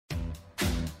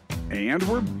And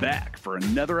we're back for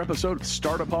another episode of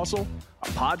Startup Hustle, a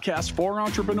podcast for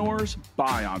entrepreneurs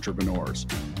by entrepreneurs.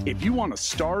 If you want to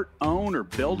start, own, or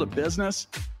build a business,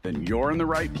 then you're in the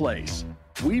right place.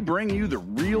 We bring you the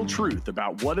real truth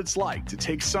about what it's like to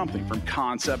take something from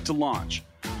concept to launch.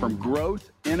 From growth,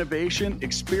 innovation,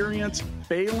 experience,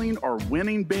 failing, or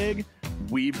winning big,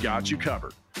 we've got you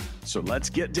covered. So let's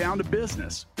get down to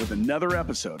business with another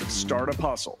episode of Startup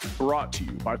Hustle, brought to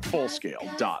you by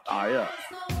Fullscale.io.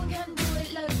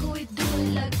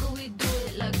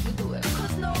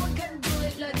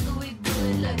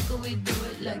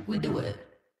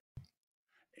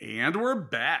 And we're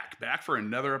back for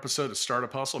another episode of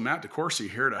Startup Hustle. Matt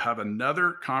DeCoursey here to have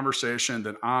another conversation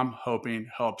that I'm hoping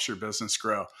helps your business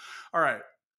grow. All right.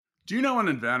 Do you know an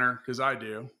inventor? Because I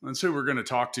do. That's who we're going to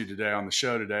talk to today on the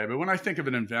show today. But when I think of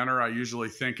an inventor, I usually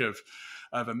think of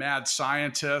a mad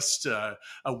scientist, a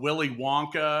Willy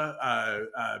Wonka,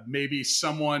 maybe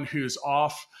someone who's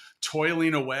off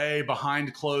toiling away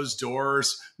behind closed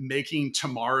doors, making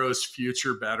tomorrow's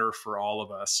future better for all of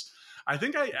us. I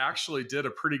think I actually did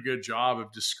a pretty good job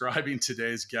of describing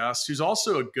today's guest, who's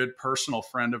also a good personal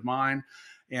friend of mine.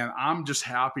 And I'm just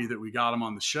happy that we got him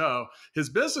on the show. His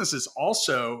business is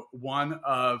also one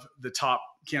of the top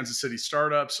Kansas City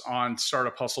startups on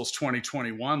Startup Hustle's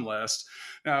 2021 list.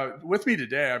 Now, with me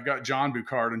today, I've got John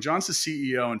Boucard, and John's the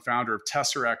CEO and founder of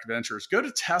Tesseract Ventures. Go to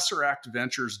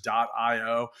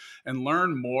tesseractventures.io and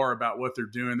learn more about what they're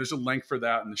doing. There's a link for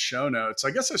that in the show notes.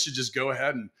 I guess I should just go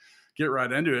ahead and get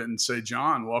right into it and say,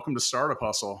 John, welcome to Startup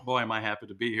Hustle. Boy, am I happy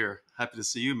to be here. Happy to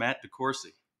see you, Matt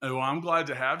DeCoursey. Well, I'm glad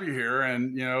to have you here.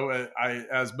 And, you know, I,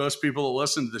 as most people that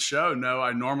listen to the show know,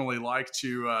 I normally like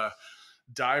to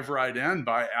dive right in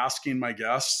by asking my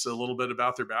guests a little bit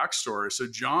about their backstory. So,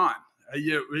 John,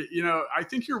 you know, I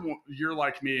think you're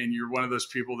like me, and you're one of those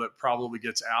people that probably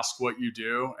gets asked what you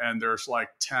do, and there's like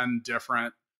 10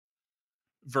 different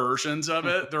versions of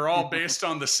it. They're all based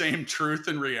on the same truth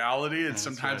and reality, and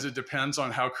sometimes it depends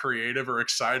on how creative or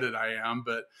excited I am.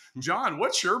 But, John,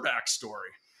 what's your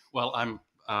backstory? Well,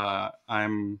 I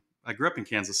grew up in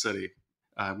Kansas City.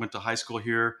 I went to high school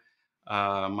here.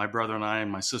 My brother and I and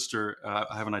my sister,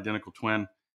 I have an identical twin.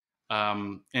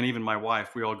 And even my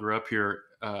wife, we all grew up here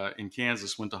in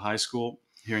Kansas, went to high school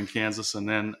here in Kansas, and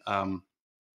then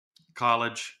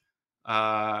college.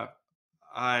 I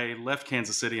left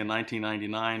Kansas City in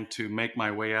 1999 to make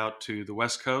my way out to the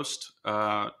West Coast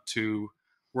to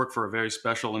work for a very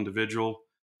special individual.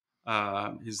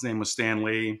 His name was Stan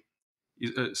Lee.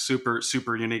 A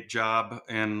super unique job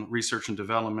in research and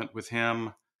development with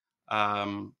him.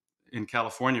 In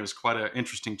California, it was quite an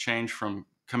interesting change from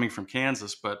coming from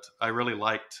Kansas, but I really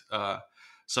liked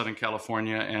Southern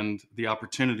California and the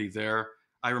opportunity there.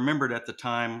 I remembered at the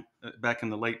time, back in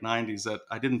the late 90s, that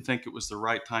I didn't think it was the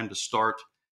right time to start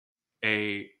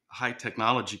a high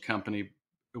technology company.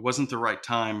 It wasn't the right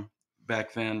time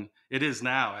back then. It is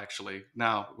now, actually,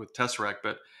 now with Tesseract,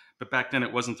 but back then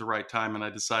it wasn't the right time, and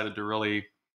I decided to really,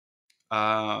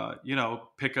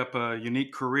 pick up a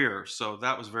unique career. So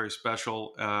that was very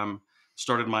special.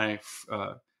 Started my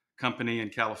company in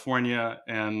California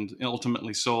and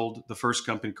ultimately sold the first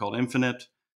company called Infinite.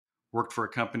 Worked for a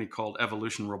company called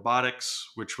Evolution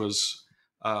Robotics, which was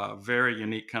a very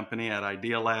unique company at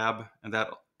Idealab, and that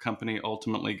company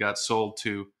ultimately got sold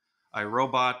to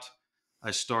iRobot.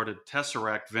 I started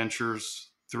Tesseract Ventures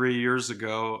 3 years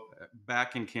ago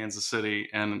back in Kansas City,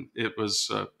 and it was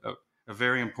a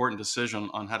very important decision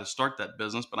on how to start that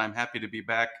business, but I'm happy to be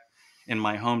back in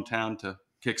my hometown to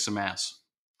kick some ass.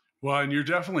 Well, and you're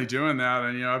definitely doing that.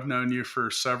 And, you know, I've known you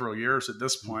for several years at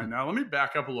this point. Now, let me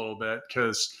back up a little bit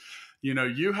because, you know,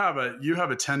 you have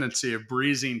a tendency of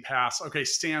breezing past. Okay,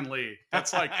 Stan Lee.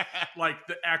 That's like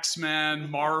the X-Men,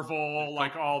 Marvel,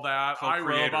 like all that.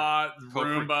 iRobot,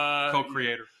 Roomba,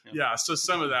 co-creator. Yeah. So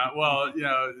some of that. Well, you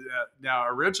know, now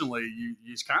originally you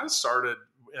kind of started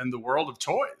in the world of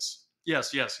toys.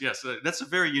 Yes. That's a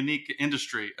very unique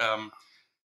industry.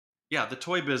 The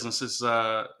toy business is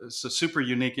a super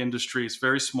unique industry. It's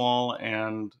very small,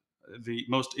 and the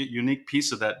most unique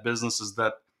piece of that business is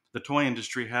that the toy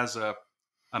industry has a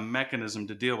mechanism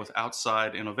to deal with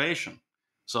outside innovation.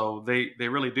 So they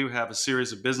really do have a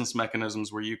series of business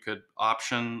mechanisms where you could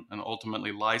option and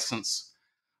ultimately license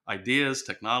ideas,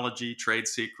 technology, trade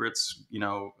secrets,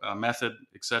 method,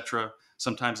 etc.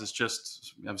 Sometimes it's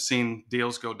just, I've seen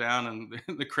deals go down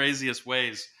in the craziest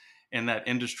ways in that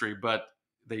industry, but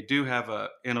they do have a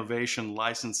innovation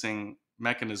licensing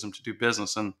mechanism to do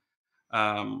business. And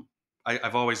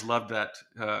I've always loved that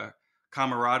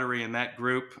camaraderie in that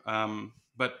group.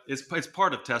 But it's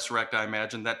part of Tesseract, I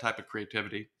imagine, that type of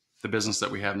creativity, the business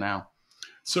that we have now.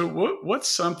 So what's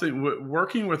something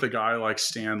working with a guy like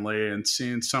Stan Lee and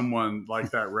seeing someone like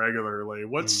that regularly?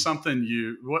 What's Mhm.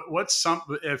 something what's some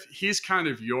if he's kind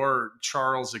of your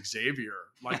Charles Xavier,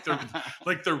 like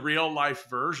the real life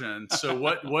version. So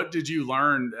what did you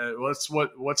learn? What's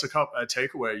a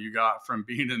takeaway you got from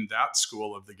being in that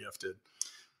school of the gifted?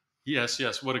 Yes,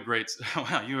 yes. What a great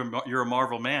wow! You're a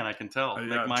Marvel man. I can tell. Yeah,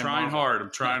 Make I'm mine trying Marvel. hard.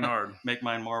 I'm trying hard. Make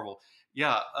mine Marvel.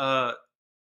 Yeah.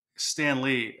 Stan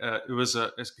Lee, it was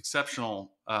an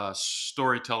exceptional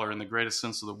storyteller in the greatest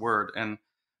sense of the word, and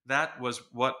that was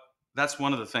what that's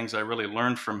one of the things I really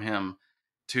learned from him,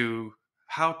 to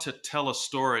how to tell a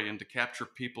story and to capture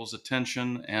people's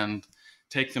attention and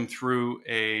take them through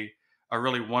a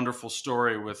really wonderful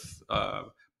story with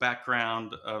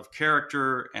background of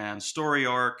character and story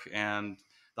arc and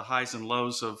the highs and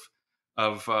lows of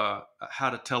how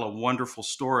to tell a wonderful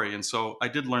story. And so I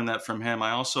did learn that from him.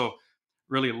 I also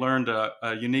really learned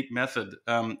a unique method.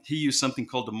 He used something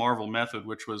called the Marvel method,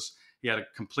 which was he had a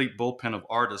complete bullpen of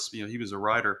artists. You know, he was a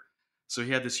writer, so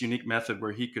he had this unique method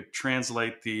where he could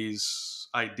translate these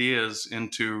ideas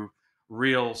into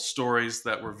real stories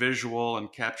that were visual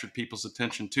and captured people's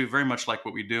attention too. Very much like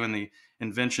what we do in the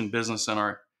invention business and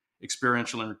our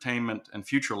experiential entertainment and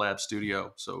future lab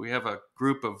studio. So we have a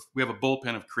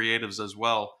bullpen of creatives as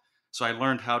well. So I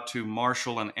learned how to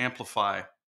marshal and amplify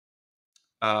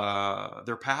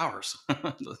their powers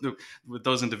with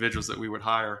those individuals that we would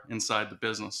hire inside the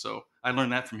business. So I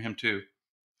learned that from him too.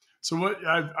 So what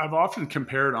I've often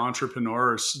compared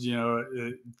entrepreneurs,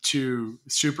 to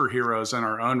superheroes in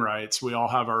our own rights. We all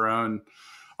have our own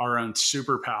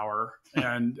superpower,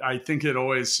 and I think it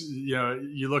always,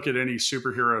 you look at any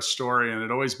superhero story, and it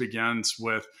always begins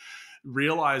with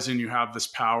realizing you have this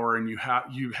power, and you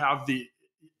have the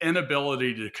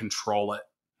inability to control it.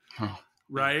 Oh.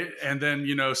 Right. And then,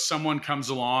 someone comes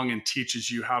along and teaches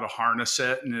you how to harness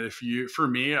it. And for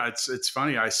me, it's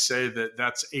funny. I say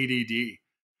that's ADD.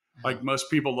 Like most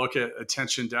people look at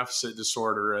attention deficit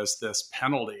disorder as this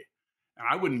penalty, and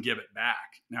I wouldn't give it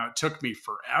back. Now, it took me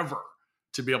forever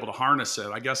to be able to harness it.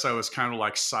 I guess I was kind of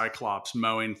like Cyclops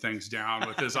mowing things down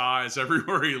with his eyes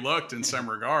everywhere he looked in some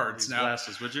regards. Now,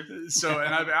 glasses, would you? So,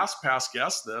 and I've asked past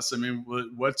guests this. I mean,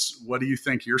 what do you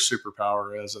think your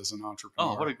superpower is as an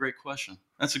entrepreneur? Oh, what a great question.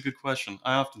 That's a good question.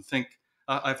 I often think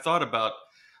I've thought about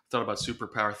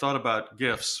superpower, thought about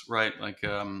gifts, right? Like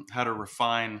how to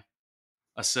refine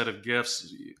a set of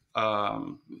gifts.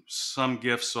 Some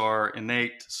gifts are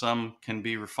innate, some can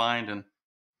be refined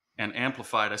and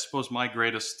amplified. I suppose my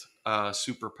greatest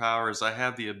superpower is I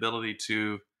have the ability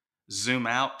to zoom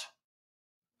out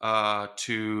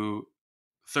to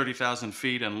 30,000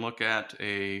 feet and look at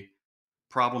a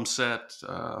problem set,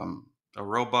 a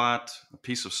robot, a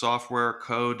piece of software,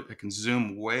 code. I can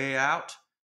zoom way out,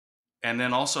 and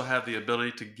then also have the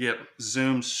ability to get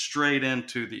zoomed straight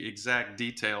into the exact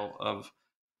detail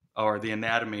or the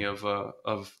anatomy of a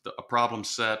problem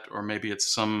set, or maybe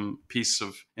it's some piece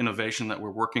of innovation that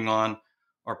we're working on,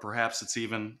 or perhaps it's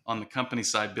even on the company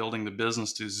side building the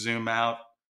business to zoom out,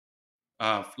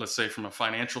 let's say from a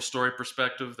financial story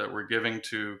perspective that we're giving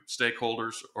to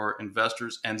stakeholders or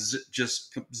investors, and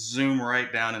just zoom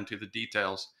right down into the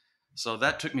details. So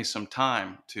that took me some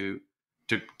time to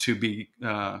be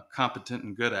competent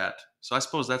and good at. So I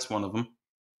suppose that's one of them.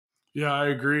 Yeah, I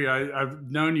agree. I've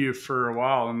known you for a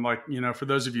while, and for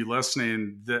those of you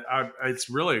listening, it's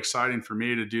really exciting for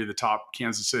me to do the top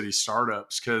Kansas City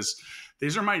startups, because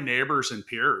these are my neighbors and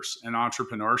peers in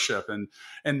entrepreneurship,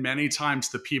 and many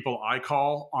times the people I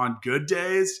call on good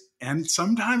days and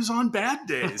sometimes on bad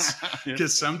days,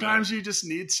 because sometimes you just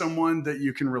need someone that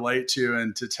you can relate to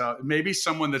and to tell, maybe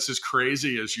someone that's as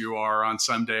crazy as you are on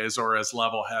some days or as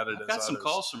level-headed as others. I've got some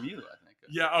calls from you, I think.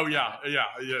 Yeah. Oh, yeah.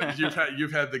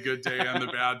 You've had the good day and the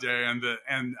bad day,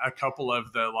 and a couple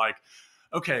of the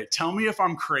okay, tell me if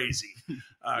I'm crazy,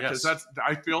 because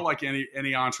I feel like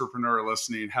any entrepreneur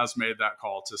listening has made that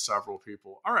call to several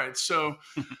people. All right, so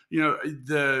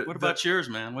what about yours,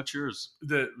 man? What's yours?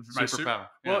 My superpower.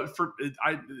 Well,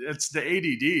 it's the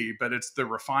ADD, but it's the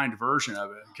refined version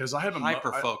of it, because I have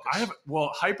hyper focus.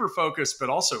 Hyper focus, but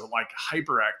also like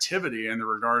hyperactivity in the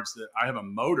regards that I have a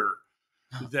motor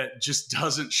that just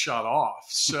doesn't shut off.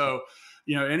 So,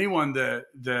 anyone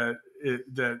that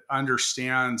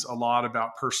understands a lot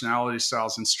about personality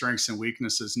styles and strengths and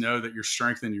weaknesses know that your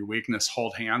strength and your weakness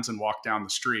hold hands and walk down the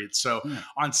street. So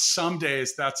on some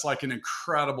days, that's like an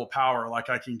incredible power. Like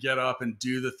I can get up and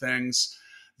do the things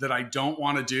that I don't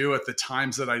want to do at the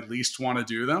times that I least want to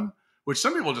do them, which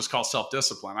some people just call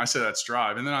self-discipline. I say that's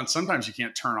drive. And then sometimes you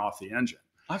can't turn off the engine.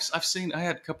 I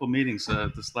had a couple of meetings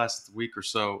this last week or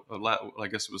so. I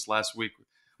guess it was last week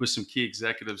with some key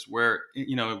executives where,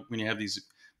 when you have these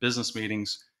business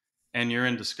meetings and you're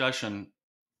in discussion,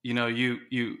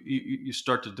 you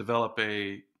start to develop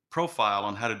a profile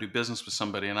on how to do business with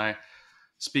somebody. And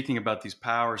speaking about these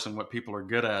powers and what people are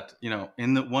good at,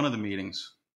 in one of the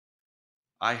meetings,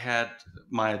 I had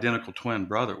my identical twin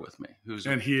brother with me,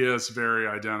 and he is very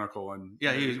identical, and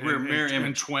we're mirror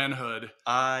image, twinhood,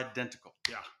 identical.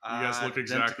 Yeah, you guys look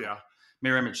exactly,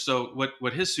 mirror image. So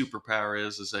what his superpower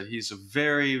is that he's a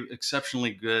very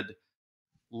exceptionally good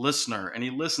listener, and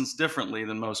he listens differently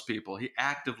than most people. He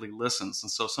actively listens,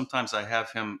 and so sometimes I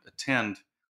have him attend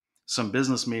some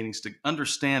business meetings to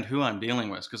understand who I'm dealing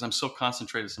with, because I'm so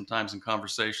concentrated sometimes in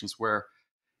conversations where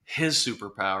his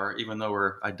superpower, even though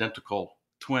we're identical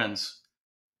twins,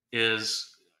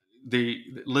 is the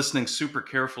listening super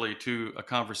carefully to a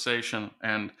conversation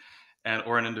and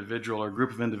or an individual or a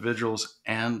group of individuals,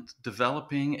 and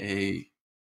developing a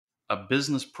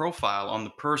business profile on the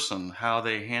person, how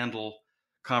they handle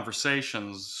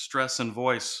conversations, stress and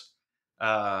voice,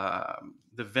 the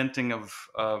venting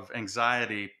of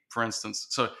anxiety, for instance.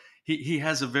 So he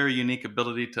has a very unique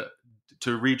ability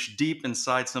to reach deep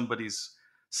inside somebody's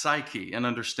psyche and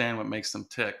understand what makes them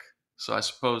tick. So I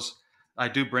suppose I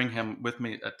do bring him with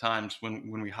me at times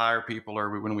when we hire people,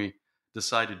 or when we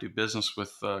decide to do business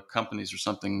with companies or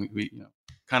something. We,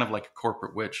 kind of like a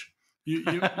corporate witch. You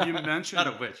mentioned not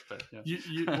a witch, but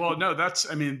well, no, that's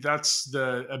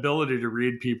the ability to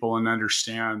read people and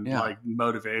understand like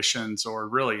motivations, or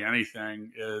really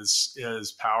anything,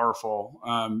 is powerful.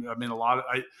 I mean,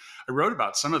 I wrote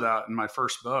about some of that in my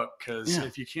first book, because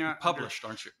if you can't published,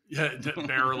 aren't you? Yeah,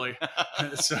 barely.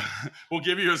 So we'll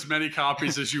give you as many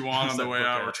copies as you want on the way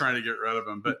out. We're trying to get rid of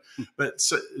them, but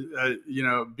so,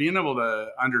 being able to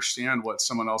understand what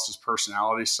someone else's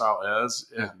personality style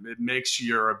is, it makes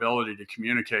your ability to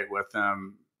communicate with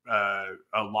them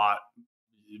a lot.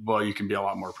 Well, you can be a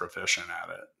lot more proficient at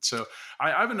it. So I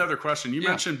have another question. You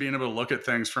mentioned being able to look at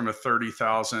things from a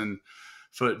 30,000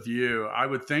 foot view. I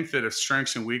would think that if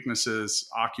strengths and weaknesses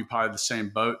occupy the same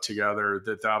boat together,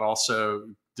 that also,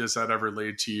 does that ever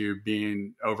lead to you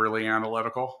being overly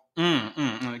analytical?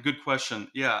 Good question.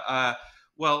 Yeah.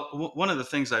 Well, one of the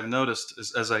things I've noticed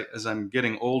is, as I'm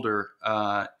getting older,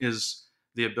 is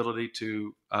the ability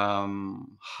to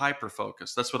hyper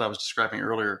focus. That's what I was describing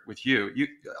earlier with you.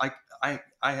 I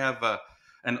have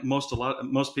and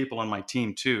most people on my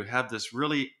team too have this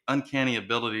really uncanny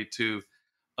ability to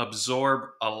absorb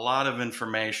a lot of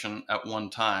information at one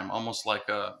time, almost like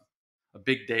a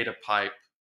big data pipe.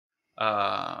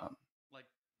 Like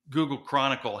Google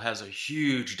Chronicle has a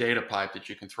huge data pipe that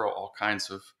you can throw all kinds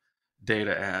of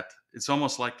data at. It's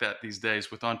almost like that these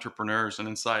days with entrepreneurs, and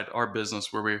inside our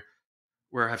business, where we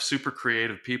have super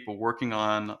creative people working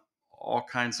on all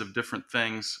kinds of different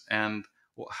things, and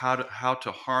how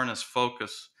to harness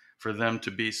focus for them to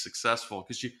be successful.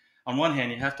 Because on one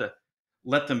hand, you have to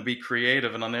let them be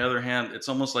creative, and on the other hand, it's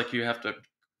almost like you have to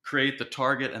create the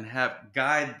target and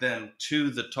guide them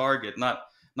to the target, not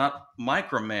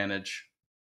micromanage,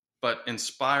 but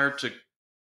inspire to,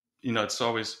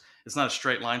 it's not a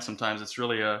straight line sometimes. It's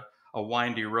really a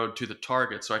windy road to the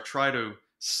target. So I try to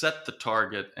set the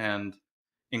target and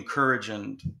encourage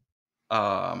and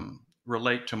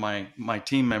relate to my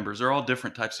team members. They're all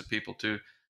different types of people too,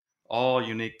 all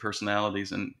unique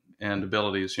personalities and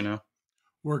abilities,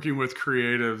 Working with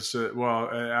creatives,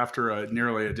 after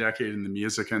nearly a decade in the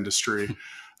music industry,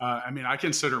 I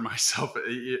consider myself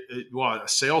a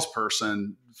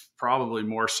salesperson, probably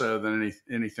more so than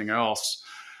anything else,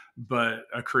 but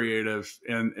a creative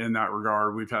in that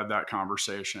regard. We've had that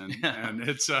conversation, and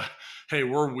it's hey,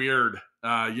 we're weird.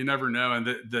 You never know. And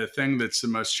the thing that's the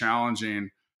most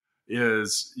challenging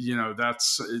is,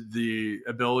 that's the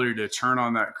ability to turn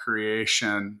on that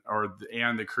creation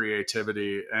and the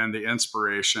creativity and the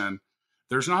inspiration.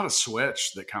 There's not a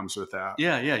switch that comes with that.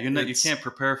 Yeah. You can't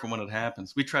prepare for when it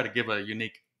happens. We try to give a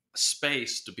unique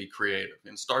space to be creative,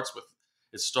 and starts with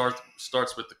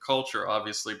the culture,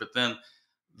 obviously, but then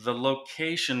the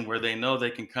location where they know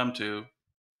they can come to.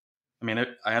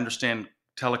 I understand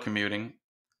telecommuting,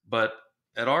 but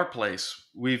at our place,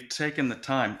 we've taken the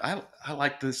time. I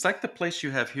like this. It's like the place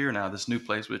you have here now, this new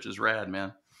place, which is rad,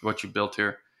 man, what you built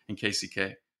here in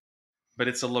KCK. But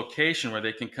it's a location where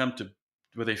they can come to,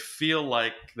 where they feel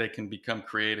like they can become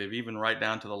creative, even right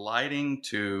down to the lighting,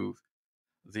 to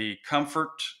the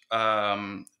comfort,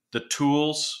 the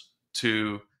tools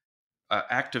to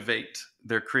activate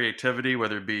their creativity,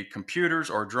 whether it be computers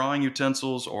or drawing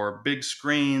utensils or big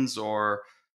screens or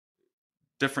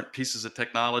different pieces of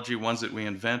technology, ones that we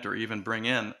invent or even bring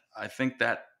in. I think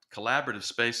that collaborative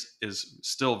space is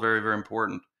still very, very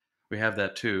important we have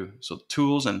that too. So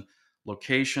tools and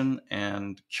location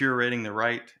and curating the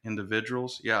right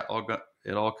individuals. Yeah,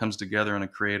 it all comes together in a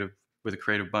creative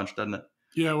bunch, doesn't it?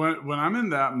 Yeah, when I'm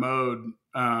in that mode,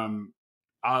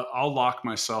 I'll lock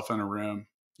myself in a room.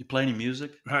 You play any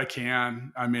music? I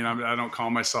can. I mean, I don't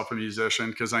call myself a musician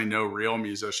because I know real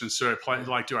musicians. So I play.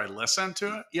 Like, do I listen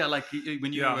to it? Yeah, like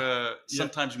when you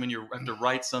sometimes when you have to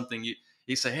write something,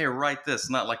 you say, "Hey, write this."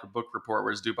 Not like a book report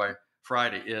where it's due by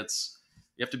Friday. It's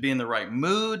you have to be in the right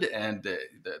mood and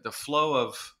the flow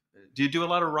of. Do you do a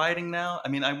lot of writing now? I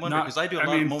mean, I wonder because I do a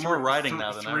lot more writing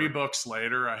now than three books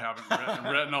later. I haven't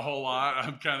written a whole lot.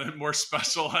 I'm kind of more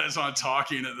specialized on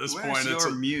talking at this point. Where's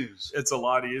your muse? It's a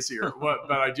lot easier. But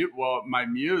I do. Well, my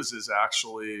muse is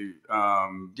actually.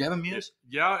 Do you have a muse?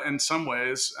 Yeah, in some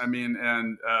ways. I mean,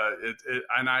 and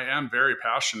and I am very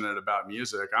passionate about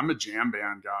music. I'm a jam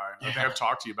band guy. Yeah. I think I've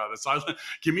talked to you about this.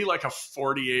 Give me like a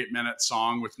 48-minute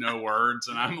song with no words,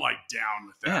 and I'm like down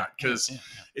with that because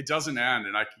it doesn't end,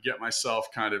 and I can get myself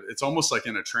kind of. It's almost like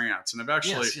in a trance, and I've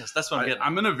actually. Yes, that's what I'm getting.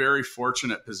 I'm in a very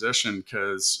fortunate position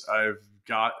because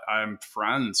I'm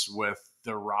friends with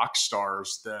the rock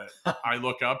stars that I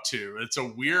look up to. It's a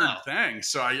weird thing.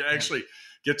 So I actually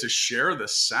get to share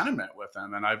this sentiment with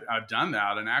them. And I've done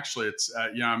that. And actually it's,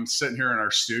 I'm sitting here in our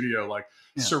studio, like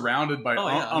surrounded by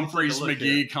Humphreys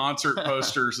McGee concert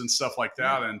posters and stuff like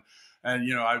that. And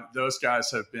those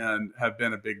guys have been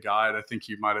a big guide. I think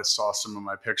you might've saw some of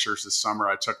my pictures this summer.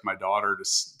 I took my daughter to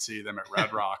see them at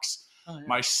Red Rocks.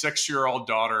 My 6-year-old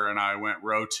daughter and I went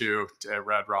row 2 at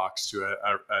Red Rocks to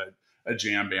a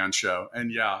jam band show.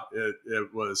 And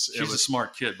it was a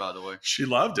smart kid, by the way. She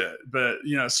loved it. But,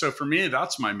 so for me,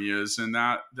 that's my muse, and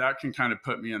that can kind of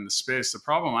put me in the space. The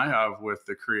problem I have with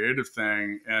the creative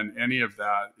thing and any of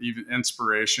that, even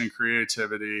inspiration,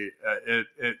 creativity,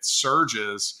 it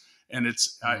surges. And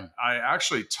I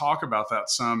actually talk about that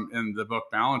some in the book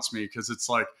Balance Me, because it's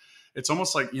like, it's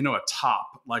almost like, a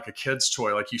top, like a kid's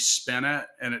toy, like you spin it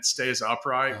and it stays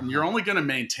upright and you're only going to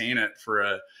maintain it for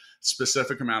a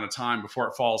specific amount of time before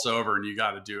it falls over and you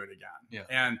got to do it again. Yeah.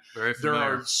 And there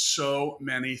are so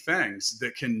many things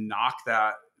that can knock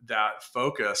that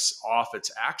focus off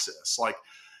its axis.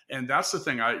 And that's the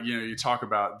thing you talk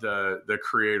about the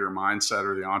creator mindset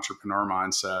or the entrepreneur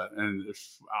mindset. And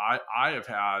if I have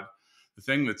had the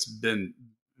thing that's been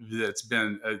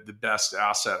the best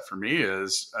asset for me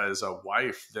is as a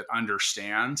wife that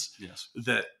understands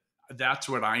that that's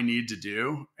what I need to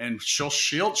do. And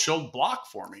she'll block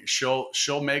for me.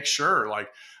 She'll make sure,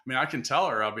 I can tell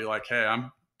her, I'll be like, hey,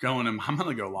 I'm going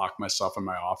to go lock myself in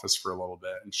my office for a little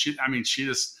bit. And she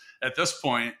just, at this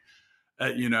point,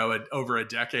 over a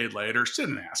decade later, she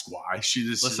didn't ask why. She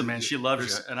just listen, man. She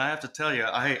loves you, and I have to tell you,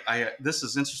 this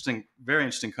is interesting, very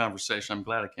interesting conversation. I'm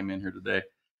glad I came in here today.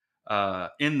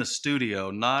 In the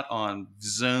studio, not on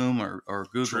Zoom or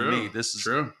Google Meet. This is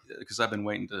true because I've been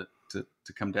waiting to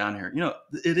come down here.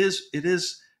 It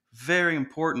is very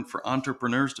important for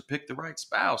entrepreneurs to pick the right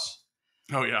spouse.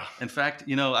 Oh yeah. In fact,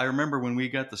 I remember when we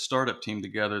got the startup team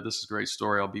together. This is a great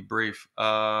story. I'll be brief.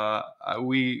 I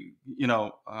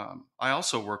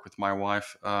also work with my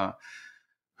wife,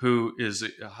 who is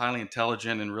highly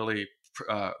intelligent and really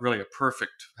have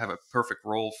a perfect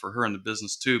role for her in the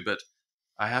business too. But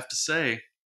I have to say,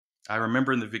 I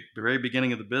remember in the very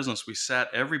beginning of the business, we sat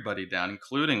everybody down,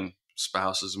 including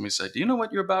spouses, and we said, do you know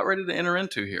what you're about ready to enter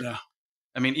into here? Yeah.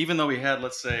 I mean, even though we had,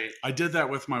 let's say... I did that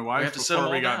with my wife before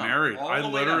we got married. I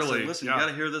literally... Said, listen, you got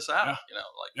to hear this out.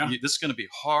 This is going to be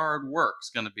hard work. It's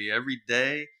going to be every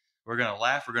day. We're going to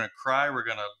laugh. We're going to cry. We're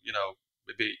going to,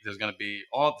 there's going to be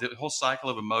the whole cycle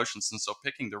of emotions. And so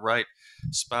picking the right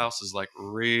spouse is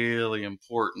really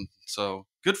important. So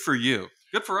good for you.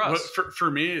 Good for us. For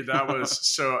me, that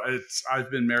was I've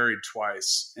been married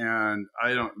twice, and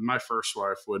my first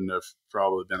wife wouldn't have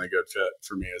probably been a good fit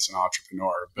for me as an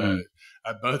entrepreneur,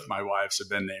 but both my wives have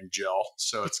been named Jill,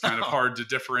 so it's kind of hard to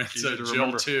differentiate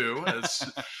Jill too,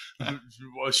 as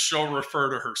she'll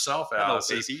refer to herself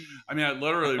as. I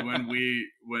literally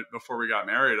before we got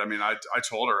married, I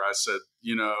told her, I said,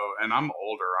 and I'm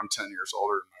older, I'm 10 years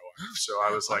older than my wife, so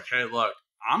I was like, hey, look,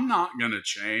 I'm not going to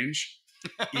change.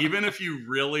 Even if you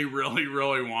really, really,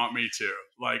 really want me to,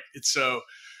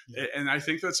 and I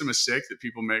think that's a mistake that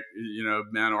people make,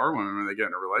 men or women, when they get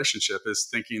in a relationship, is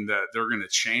thinking that they're going to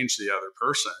change the other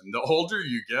person. The older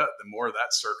you get, the more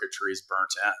that circuitry is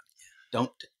burnt in.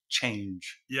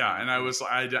 change. Yeah, and I was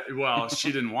well,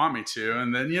 she didn't want me to,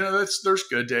 and then there's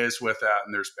good days with that,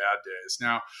 and there's bad days.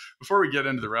 Now, before we get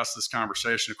into the rest of this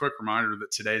conversation, a quick reminder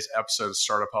that today's episode of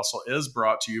Startup Hustle is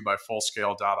brought to you by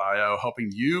Fullscale.io,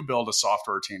 helping you build a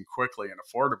software team quickly and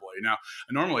affordably. Now,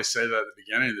 I normally say that at the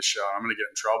beginning of the show, and I'm going to get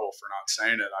in trouble for not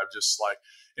saying it. I've just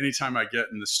anytime I get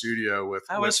in the studio with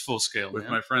Full Scale with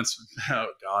my friends,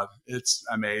 oh God, it's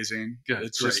amazing. Good,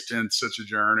 it's great. just been such a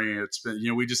journey. It's been,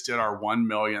 we just did our 1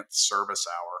 millionth service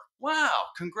hour. Wow,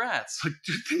 congrats.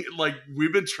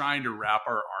 We've been trying to wrap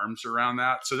our arms around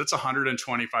that. So that's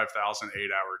 125,000 8-hour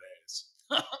days.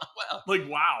 Wow.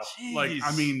 Wow. Jeez.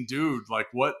 I mean, dude,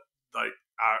 what,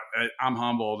 I'm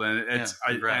humbled, and it's,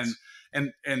 and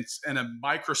a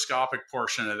microscopic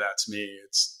portion of that's me.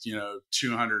 It's,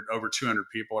 200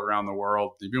 people around the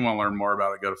world. If you want to learn more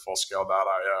about it, go to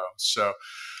fullscale.io. So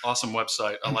awesome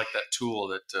website. I like that tool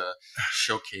that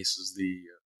showcases the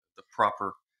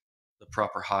proper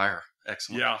hire.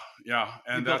 Excellent. Yeah.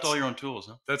 And you built all your own tools,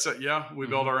 huh? That's it. Yeah. We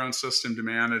built our own system to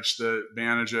manage it.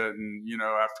 And,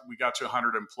 after we got to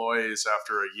 100 employees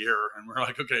after a year, and we're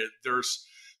like, okay,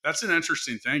 that's an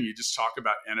interesting thing. You just talk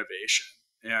about innovation.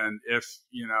 And if,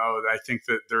 I think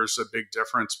that there's a big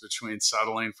difference between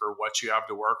settling for what you have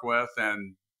to work with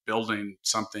and building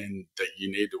something that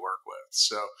you need to work with.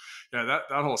 So yeah,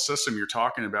 that whole system you're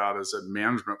talking about is a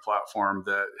management platform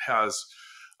that has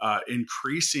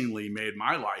increasingly made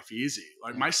my life easy.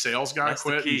 My sales guy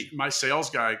quit. My sales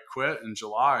guy quit in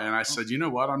July, and I said, you know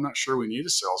what? I'm not sure we need a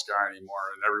sales guy anymore.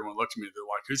 And everyone looked at me. They're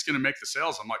like, "Who's going to make the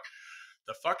sales?" I'm like,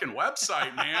 the fucking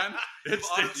website, man. It's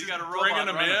you got a robot bringing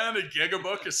them in. A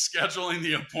Gigabook is scheduling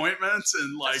the appointments,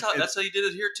 and that's how you did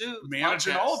it here too.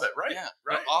 Managing all of it, right? Yeah,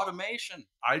 right. Automation.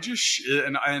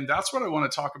 And that's what I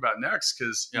want to talk about next,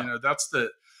 because that's the.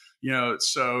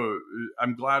 So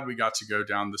I'm glad we got to go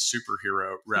down the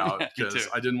superhero route, because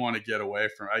I didn't want to get away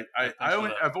from.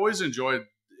 I've always enjoyed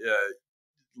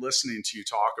listening to you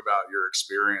talk about your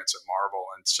experience at Marvel,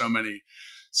 and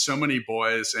so many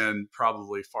boys, and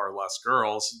probably far less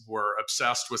girls, were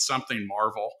obsessed with something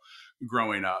Marvel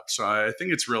growing up. So I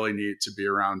think it's really neat to be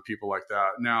around people like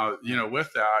that. Now,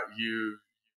 with that, you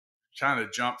kind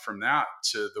of jump from that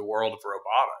to the world of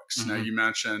robotics. Mm-hmm. Now, you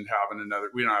mentioned having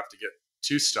we don't have to get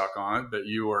too stuck on it, but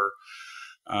you were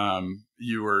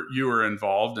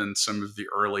involved in some of the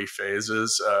early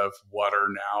phases of what are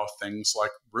now things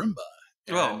like Roomba.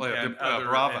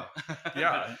 Brava.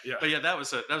 Yeah. But yeah, that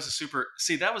was a super.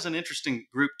 See, that was an interesting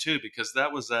group too, because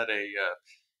that was at a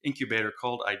incubator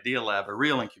called Idea Lab, a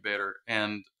real incubator,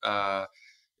 and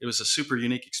it was a super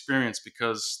unique experience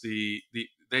because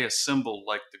they assembled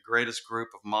the greatest group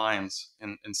of minds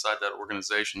inside that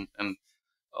organization, and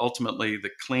ultimately the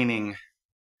cleaning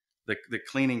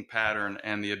pattern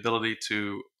and the ability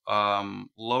to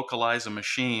localize a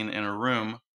machine in a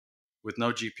room with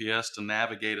no GPS to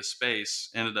navigate a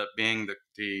space ended up being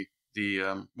the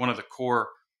one of the core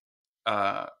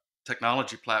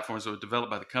technology platforms that was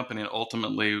developed by the company, and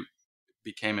ultimately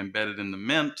became embedded in the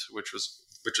Mint, which is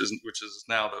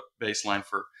now the baseline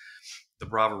for the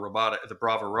Brava robot.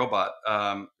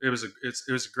 It was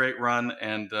a great run,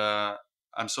 and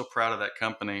I'm so proud of that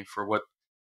company for what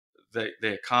they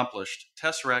accomplished.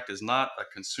 Tesseract is not a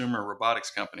consumer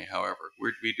robotics company, however.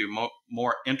 We do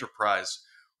more enterprise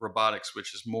robotics,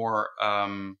 which is more,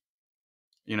 well,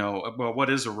 what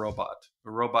is a robot? A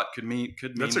robot could mean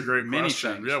that's a great many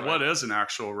question. things. Yeah, right? What is an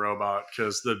actual robot?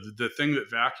 Because the thing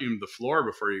that vacuumed the floor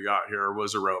before you got here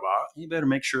was a robot. You better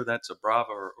make sure that's a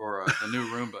Brava or the new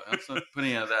Roomba. That's not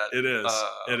putting any of that. It is.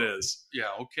 It is.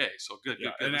 Yeah. Okay. So good.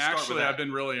 Yeah. Good. And actually, I've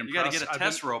been really impressed. You got to get a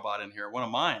test robot in here. One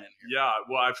of mine in here. Yeah.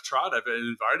 Well, I've tried. I've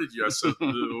invited you. I said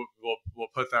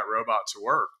we'll put that robot to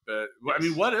work. But yes. I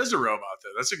mean, what is a robot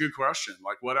though? That's a good question.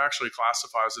 What actually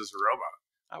classifies as a robot?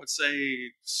 I would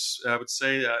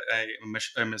say a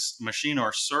machine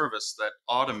or service that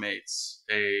automates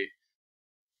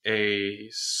a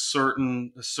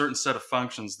certain set of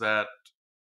functions that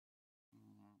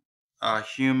a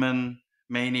human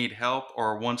may need help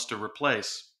or wants to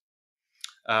replace.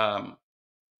 We're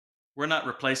not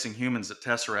replacing humans at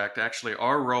Tesseract. Actually,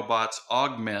 our robots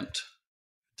augment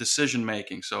decision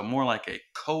making, so more like a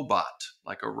cobot,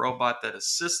 like a robot that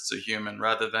assists a human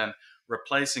rather than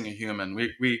replacing a human.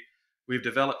 We've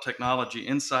developed technology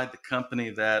inside the company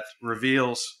that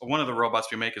reveals one of the robots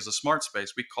we make is a smart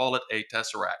space. We call it a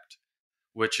Tesseract,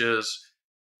 which is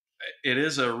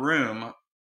a room,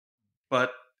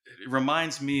 but it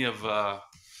reminds me of all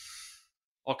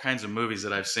kinds of movies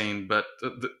that I've seen. But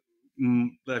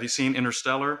have you seen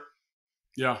Interstellar?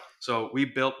 Yeah. So we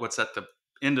built what's at the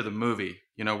end of the movie,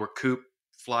 where Coop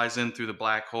flies in through the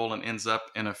black hole and ends up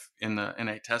in a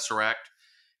tesseract,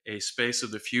 a space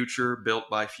of the future built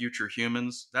by future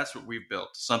humans. That's what we've built.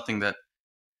 Something that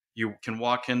you can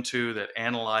walk into that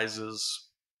analyzes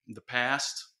the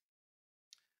past.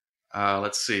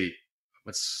 Let's see.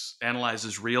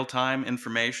 Analyzes real-time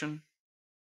information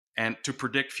and to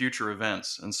predict future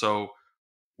events. And so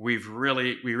we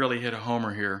really hit a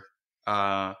homer here.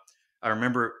 I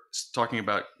remember talking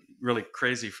about really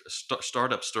crazy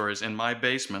startup stories in my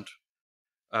basement,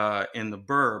 in the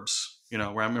burbs.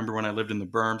 Where I remember when I lived in the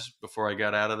burbs before I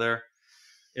got out of there.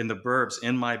 In the burbs,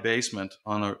 in my basement,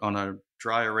 on a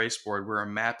dry erase board, we were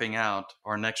mapping out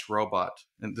our next robot.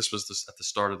 And this was at the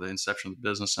start of the inception of the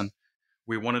business. And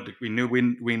we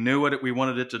knew what we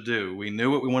wanted it to do. We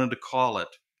knew what we wanted to call it.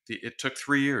 It took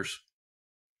 3 years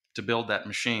to build that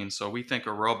machine. So we think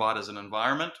a robot is an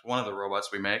environment. One of the robots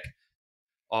we make,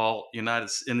 in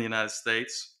the United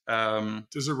States.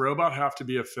 Does a robot have to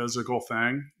be a physical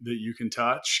thing that you can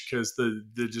touch? Because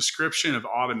the description of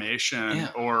automation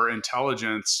or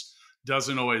intelligence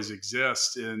doesn't always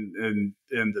exist in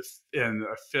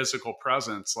a physical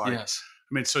presence. Like, yes.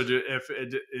 I mean, so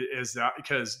is that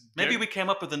because maybe we come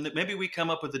up with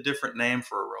a different name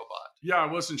for a robot? Yeah, I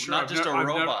wasn't sure. Not just a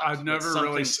robot. I've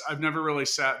never really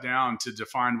sat down to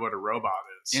define what a robot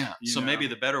is. Yeah. So maybe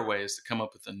the better way is to come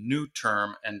up with a new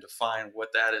term and define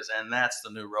what that is, and that's the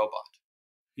new robot.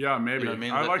 Yeah, maybe. I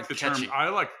mean? I like the term. I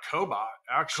like cobot,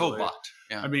 actually. Cobot.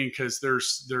 Yeah. I mean, because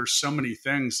there's so many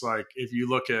things. Like if you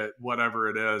look at whatever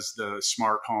it is, the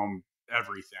smart home,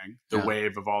 everything, the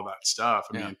wave of all that stuff.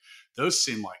 I mean, those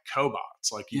seem like cobots.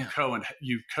 Like you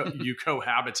you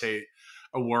cohabitate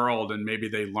a world, and maybe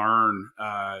they learn.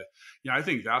 I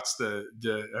think that's I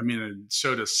mean, and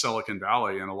so does Silicon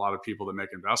Valley, and a lot of people that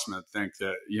make investment think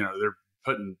that they're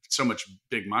putting so much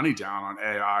big money down on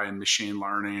AI and machine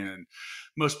learning, and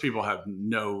most people have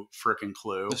no freaking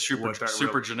clue. The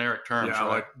super generic terms, right?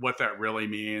 Like what that really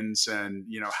means, and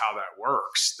how that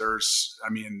works. There's, I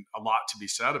mean, a lot to be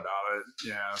said about it.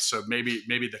 Yeah, so maybe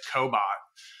the cobot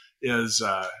is.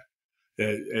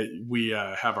 We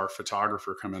have our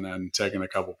photographer coming in and taking a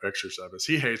couple pictures of us.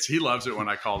 He loves it when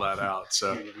I call that out.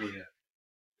 So.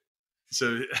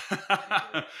 So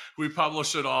we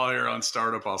publish it all here on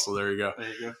Startup Hustle. There you go. There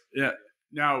you go. Yeah.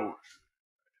 Now,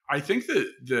 I think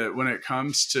that when it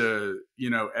comes to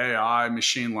AI,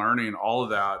 machine learning, all of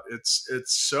that, it's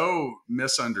so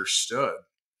misunderstood.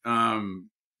 I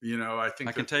think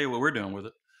I can tell you what we're doing with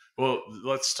it. Well,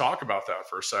 let's talk about that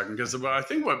for a second, because I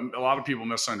think what a lot of people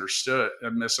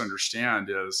misunderstand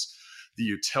is the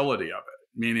utility of it.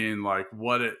 Meaning, like,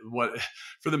 what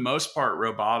for the most part,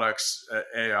 robotics,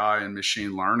 AI, and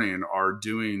machine learning are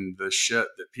doing the shit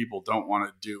that people don't want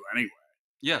to do anyway.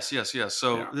 Yes.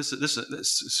 So this is a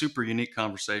super unique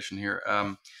conversation here.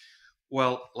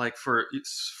 Well, like for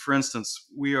instance,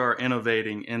 we are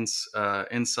innovating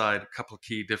inside a couple of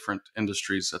key different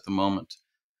industries at the moment.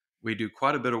 We do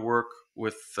quite a bit of work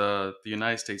with the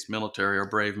United States military, our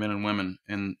brave men and women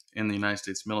in the United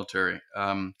States military.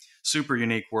 Super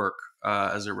unique work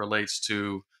as it relates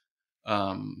to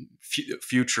a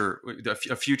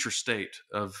future state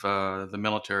of the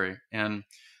military. And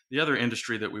the other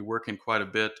industry that we work in quite a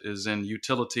bit is in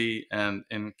utility and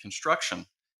in construction.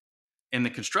 In the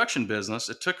construction business,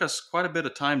 it took us quite a bit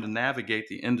of time to navigate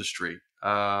the industry,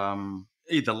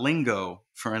 the lingo,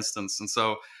 for instance. And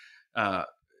so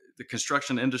the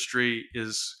construction industry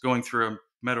is going through a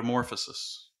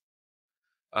metamorphosis.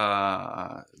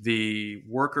 The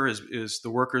worker is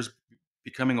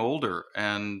becoming older,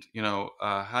 and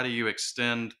how do you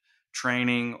extend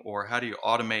training, or how do you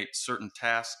automate certain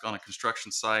tasks on a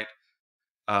construction site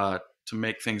to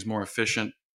make things more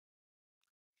efficient,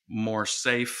 more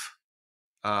safe?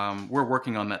 We're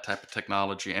working on that type of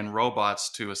technology and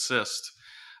robots to assist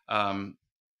and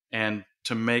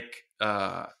to make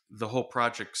the whole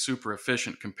project super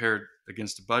efficient compared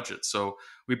against the budget. So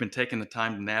we've been taking the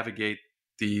time to navigate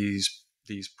these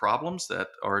problems that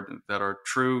are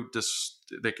true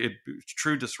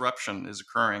disruption is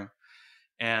occurring,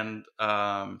 and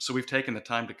so we've taken the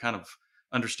time to kind of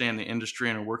understand the industry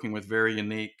and are working with very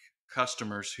unique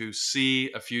customers who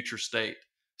see a future state.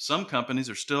 Some companies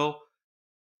are still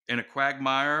in a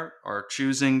quagmire, are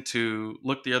choosing to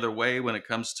look the other way when it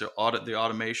comes to the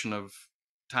automation of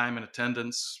time and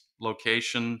attendance,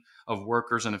 location of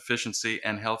workers, and efficiency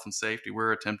and health and safety.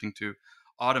 We're attempting to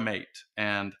automate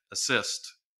and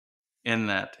assist in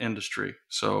that industry.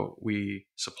 So we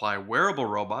supply wearable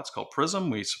robots called Prism.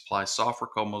 We supply software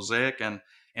called Mosaic, and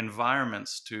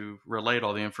environments to relate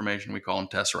all the information. We call them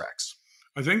tesseracts.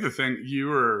 I think the thing you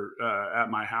were at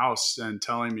my house and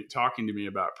talking to me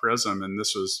about Prism, and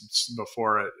this was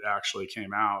before it actually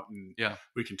came out, and Yeah.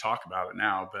 we can talk about it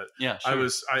now. But Yeah, sure.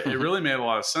 it really made a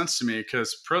lot of sense to me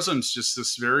because Prism's just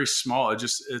this very small.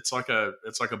 It's like a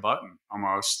button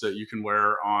almost that you can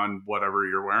wear on whatever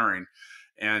you're wearing.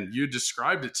 And you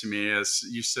described it to me as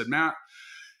you said, Matt,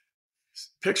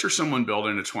 picture someone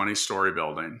building a 20-story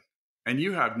building. And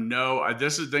you have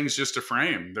this thing's just a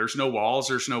frame. There's no walls,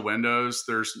 there's no windows,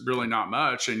 there's really not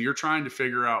much. And you're trying to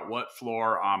figure out what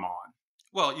floor I'm on.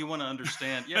 Well, you want to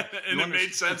understand, yeah. And it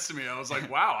made sense to me. I was like,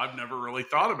 wow, I've never really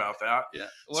thought about that. Yeah.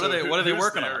 What are they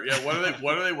working on? Yeah, what are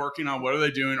they working on? What are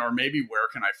they doing? Or maybe where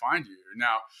can I find you?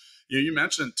 Now, you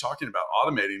mentioned talking about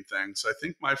automating things. I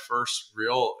think my first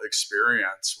real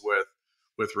experience with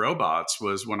robots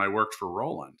was when I worked for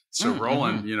Roland. So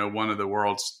Roland, one of the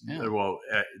world's,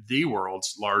 the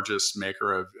world's largest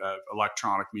maker of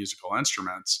electronic musical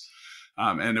instruments.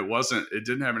 And it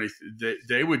didn't have any,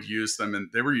 they would use them and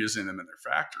they were using them in their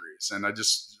factories. And I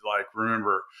just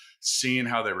remember seeing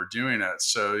how they were doing it.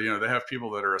 So, they have people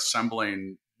that are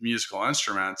assembling musical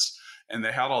instruments, and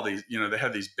they had all these, they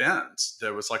had these bins.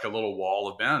 There was like a little wall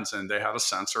of bins, and they had a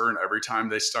sensor. And every time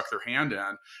they stuck their hand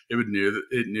in, it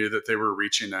knew that they were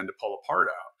reaching in to pull a part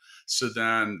out. So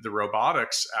then the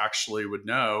robotics actually would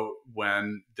know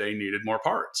when they needed more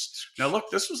parts. Now,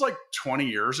 look, this was like 20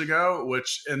 years ago,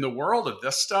 which in the world of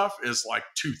this stuff is like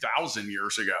 2,000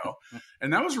 years ago.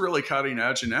 And that was really cutting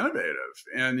edge and innovative.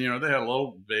 And, they had a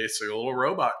little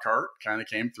robot cart kind of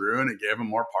came through, and it gave them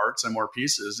more parts and more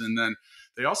pieces. And then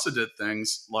they also did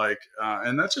things like,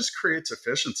 and that just creates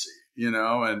efficiency,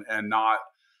 and not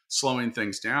slowing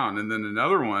things down. And then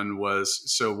another one was,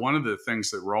 so one of the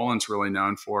things that Roland's really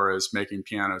known for is making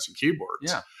pianos and keyboards.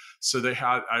 Yeah. So they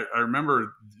had, I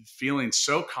remember feeling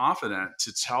so confident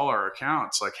to tell our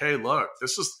accounts like, hey, look,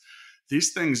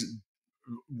 these things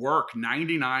work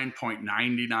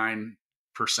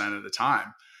 99.99% of the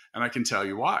time. And I can tell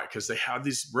you why, because they had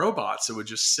these robots that would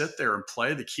just sit there and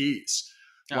play the keys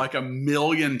like 1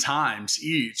 million times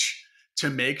each to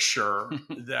make sure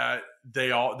that they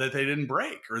didn't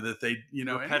break, or that they,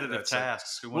 repetitive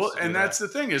tasks. That's the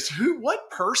thing is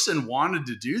what person wanted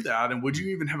to do that? And would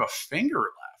you even have a finger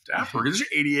left after? Because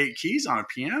there's 88 keys on a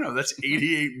piano. That's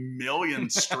 88 million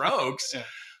strokes.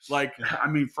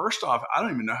 First off, I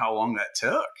don't even know how long that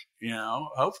took.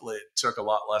 Hopefully it took a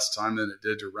lot less time than it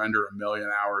did to render 1 million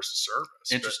hours of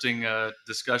service. Interesting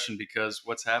discussion, because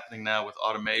what's happening now with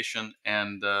automation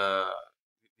and a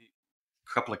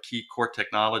couple of key core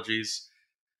technologies,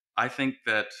 I think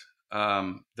that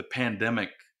the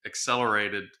pandemic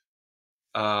accelerated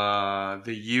the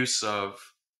use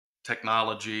of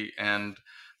technology and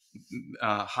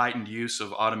heightened use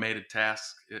of automated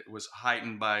tasks. It was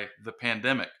heightened by the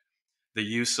pandemic. The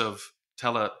use of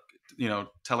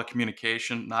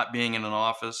telecommunication, not being in an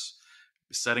office,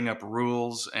 setting up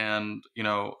rules, and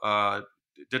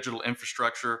digital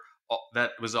infrastructure,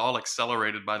 that was all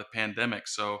accelerated by the pandemic.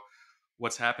 So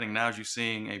what's happening now is you're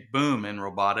seeing a boom in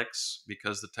robotics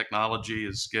because the technology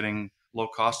is getting low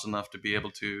cost enough to be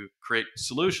able to create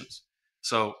solutions.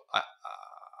 So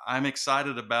I'm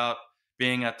excited about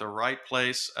being at the right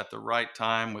place at the right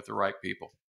time with the right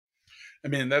people. I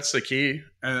mean, that's the key.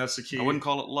 And that's the key. I wouldn't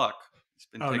call it luck. It's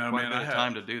been quite a bit of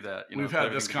time to do that. We've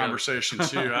had this conversation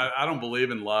too. I don't believe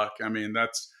in luck. I mean,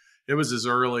 it was as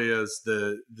early as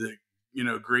the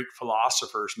Greek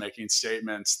philosophers making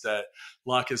statements that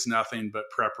luck is nothing but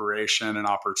preparation and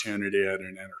opportunity at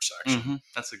an intersection. Mm-hmm.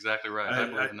 That's exactly right. I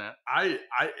believe in that.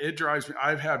 It drives me.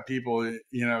 I've had people, and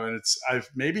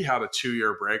I've maybe had a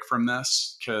 2-year break from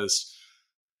this, because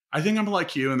I think I'm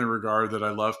like you in the regard that I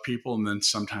love people, and then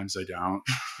sometimes I don't.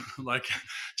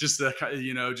 Just sick of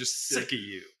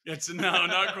you. It's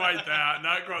not quite that.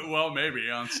 Not quite. Well,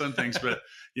 maybe on some things, but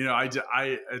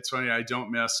it's funny. I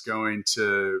don't miss going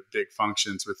to big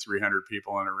functions with 300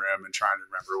 people in a room and trying to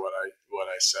remember what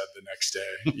I said the next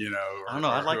day. I don't know.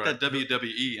 I like that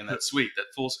WWE and that suite, that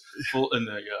full in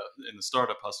the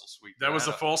Startup Hustle suite. That was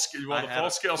the full scale. Well, the full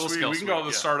scale suite. We can call it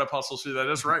the Startup Hustle suite. That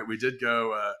is right. We did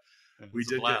go. We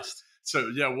did blast.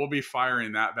 So we'll be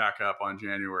firing that back up on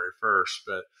January 1st.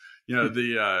 But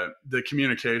the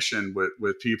communication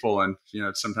with people, and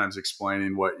sometimes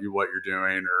explaining what you're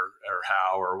doing, or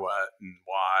how, or what, and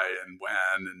why, and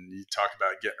when, and you talk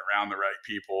about getting around the right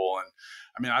people. And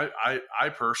I mean, I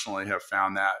personally have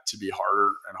found that to be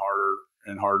harder and harder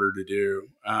and harder to do.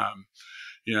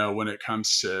 When it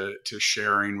comes to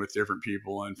sharing with different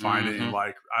people and finding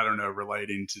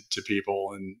relating to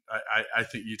people. And I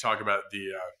think you talk about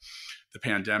the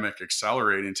pandemic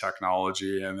accelerating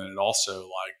technology, and then it also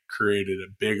created a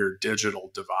bigger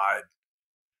digital divide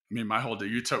I mean, my whole day,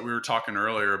 we were talking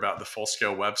earlier about the Full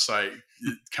Scale website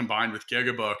combined with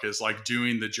Gigabook is like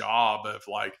doing the job of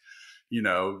like,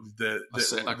 A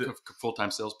full-time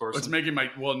it's salesperson. making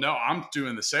no, I'm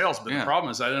doing the sales, but the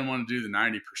problem is I didn't want to do the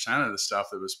 90% of the stuff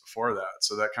that was before that.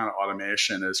 So that kind of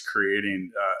automation is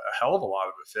creating a hell of a lot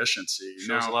of efficiency.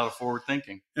 Shows a lot of forward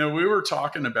thinking. We were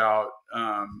talking about,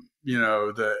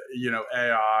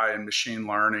 AI and machine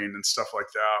learning and stuff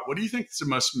like that. What do you think is the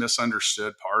most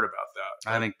misunderstood part about that?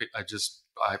 I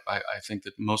think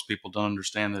that most people don't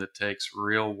understand that it takes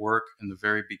real work in the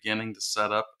very beginning to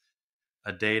set up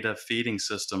a data feeding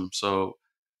system so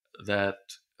that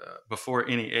before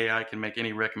any AI can make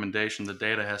any recommendation, the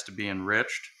data has to be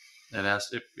enriched.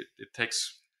 It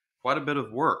takes quite a bit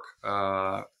of work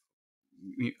on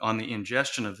the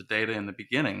ingestion of the data in the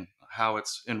beginning, how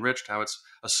it's enriched, how it's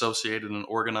associated and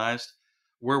organized.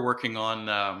 We're working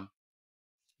on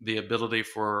the ability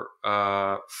for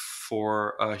a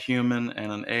human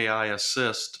and an AI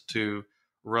assist to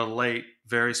relate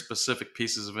very specific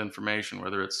pieces of information,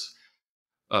 whether it's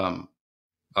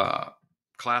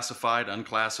classified,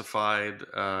 unclassified,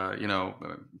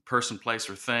 person, place,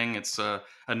 or thing. It's a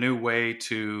new way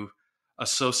to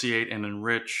associate and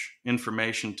enrich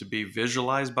information to be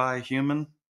visualized by a human,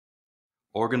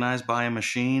 organized by a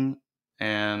machine,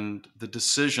 and the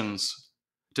decisions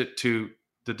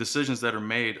the decisions that are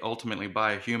made ultimately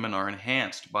by a human are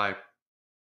enhanced by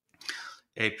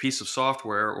a piece of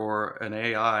software or an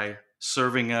AI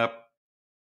serving up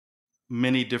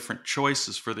many different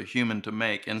choices for the human to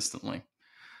make instantly.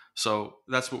 So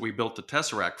that's what we built the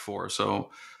Tesseract for.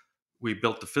 So we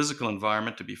built the physical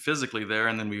environment to be physically there,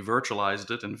 and then we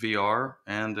virtualized it in VR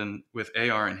and with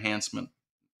AR enhancement.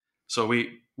 So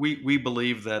we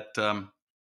believe that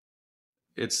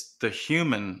it's the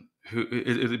human who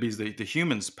the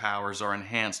human's powers are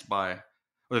enhanced by,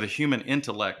 or the human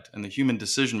intellect and the human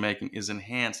decision making is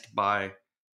enhanced by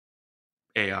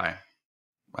AI.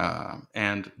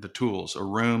 And the tools,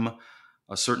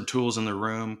 certain tools in the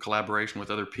room, collaboration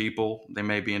with other people. They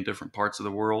may be in different parts of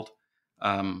the world.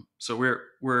 So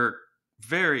we're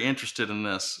very interested in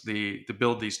this, to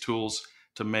build these tools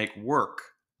to make work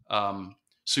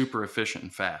super efficient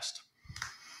and fast.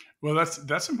 Well,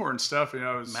 that's important stuff.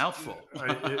 Mouthful.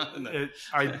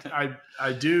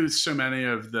 I do so many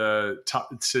of the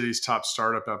city's top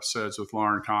startup episodes with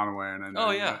Lauren Conaway, and I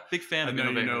know, big fan. I know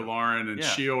you know Lauren, and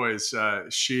she always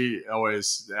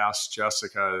asks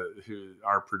Jessica,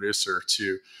 our producer,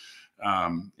 to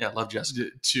love Jessica,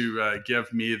 to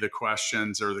give me the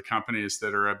questions or the companies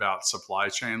that are about supply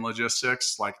chain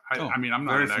logistics. Like, I'm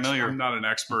not an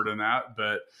expert in that,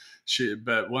 but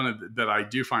that I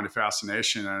do find a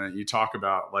fascination in it. You talk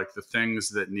about like the things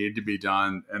that need to be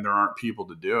done and there aren't people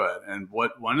to do it. And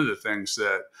one of the things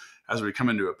that, as we come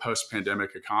into a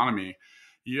post-pandemic economy,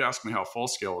 you ask me how Full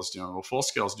Scale is doing. Well, Full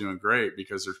Scale is doing great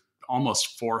because there's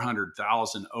almost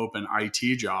 400,000 open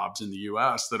IT jobs in the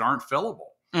US that aren't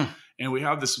fillable. And we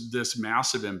have this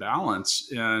massive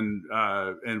imbalance in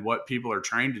what people are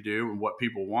trained to do and what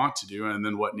people want to do, and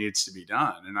then what needs to be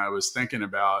done. And I was thinking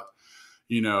about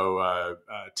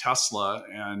Tesla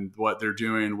and what they're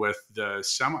doing with the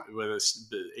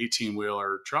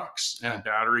 18-wheeler trucks, and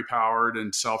battery powered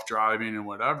and self-driving and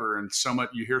whatever. And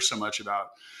you hear so much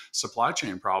about supply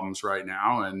chain problems right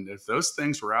now. And if those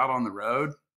things were out on the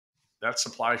road, that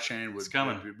supply chain would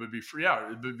be free.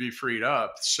 Yeah, it would be freed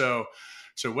up. So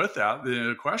with that,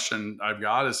 the question I've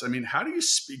got is, how do you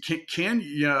speak?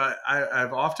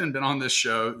 I've often been on this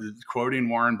show quoting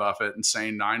Warren Buffett and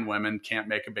saying 9 women can't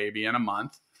make a baby in a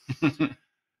month.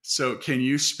 So can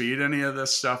you speed any of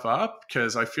this stuff up?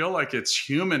 Because I feel like it's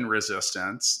human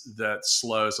resistance that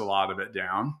slows a lot of it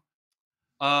down.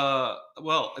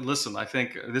 Well, listen, I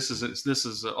think this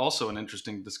is also an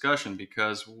interesting discussion,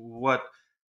 because what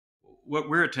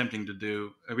we're attempting to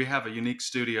do, we have a unique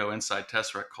studio inside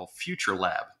Tesseract called Future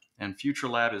Lab, and Future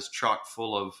Lab is chock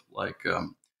full of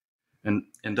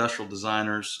industrial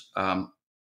designers,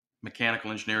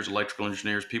 mechanical engineers, electrical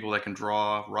engineers, people that can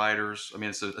draw, writers.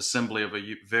 It's an assembly of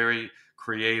a very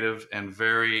creative and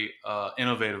very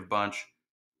innovative bunch.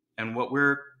 And what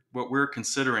we're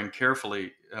considering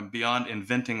carefully, beyond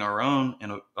inventing our own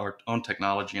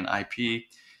technology and IP,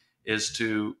 is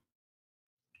to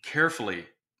carefully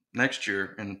next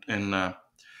year in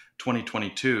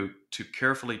 2022 to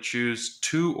carefully choose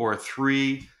 2 or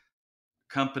 3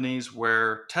 companies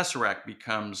where Tesseract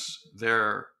becomes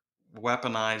their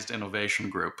weaponized innovation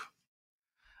group.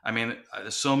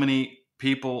 There's so many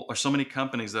people or so many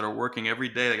companies that are working every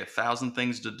day. They got 1,000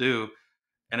 things to do.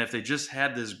 And if they just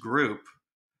had this group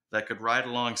that could ride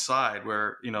alongside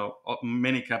where,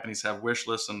 many companies have wish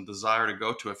lists and desire to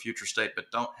go to a future state,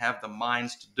 but don't have the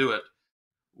minds to do it.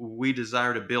 We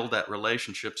desire to build that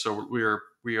relationship. So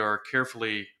we are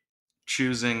carefully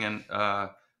choosing and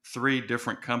 3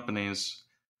 different companies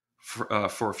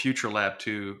for Future Lab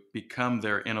to become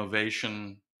their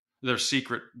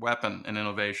secret weapon in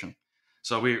innovation.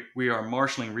 So we are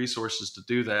marshaling resources to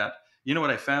do that. You know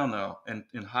what I found though,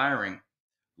 in hiring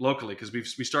locally, because we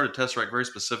started Tesseract very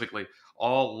specifically,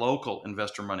 all local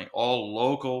investor money, all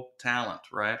local talent,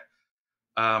 right?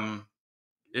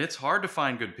 It's hard to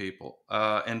find good people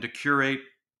and to curate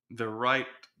the right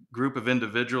group of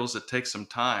individuals. It takes some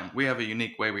time. We have a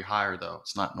unique way we hire, though.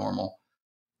 It's not normal.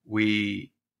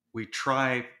 We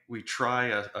try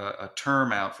a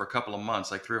term out for a couple of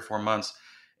months, like 3 or 4 months,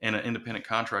 in an independent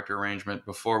contractor arrangement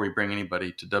before we bring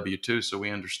anybody to W-2, so we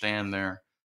understand their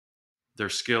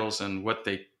skills and what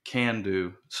they can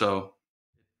do. So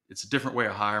it's a different way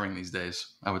of hiring these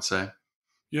days, I would say.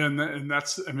 Yeah, and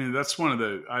that's one of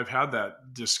the, I've had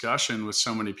that discussion with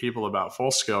so many people about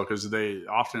Full Scale because they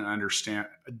often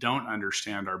don't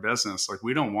understand our business. Like,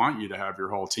 we don't want you to have your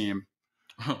whole team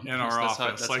in our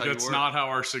office. That's not how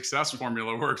our success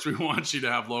formula works. We want you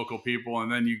to have local people,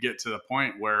 and then you get to the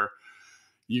point where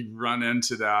you run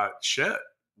into that shit.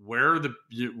 Where are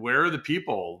the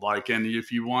people? Like, and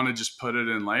if you want to just put it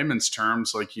in layman's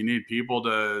terms, like, you need people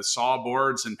to saw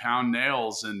boards and pound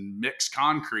nails and mix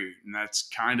concrete. And that's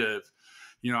kind of,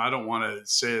 I don't want to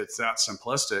say it's that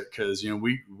simplistic because,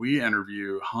 we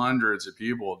interview hundreds of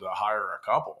people to hire a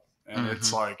couple. And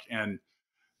it's like,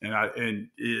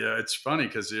 it's funny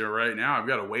because right now I've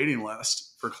got a waiting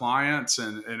list for clients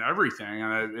and everything.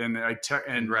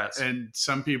 And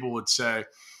some people would say,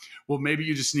 well, maybe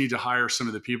you just need to hire some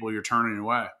of the people you're turning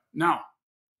away. No,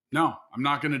 I'm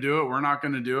not going to do it. We're not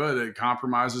going to do it. It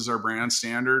compromises our brand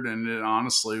standard. And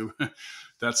honestly,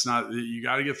 that's not, you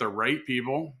got to get the right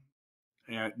people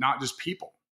and not just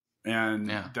people. And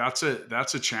that's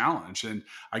a challenge. And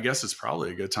I guess it's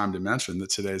probably a good time to mention that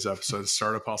today's episode of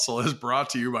Startup Hustle is brought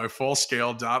to you by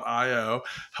Fullscale.io,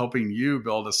 helping you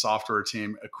build a software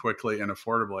team quickly and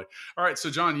affordably. All right. So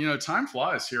John, time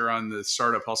flies here on the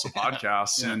Startup Hustle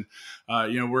podcast. And,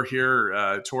 we're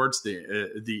here towards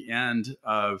the end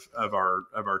of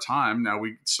our time. Now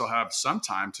we still have some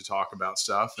time to talk about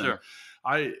stuff. Sure. And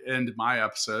I end my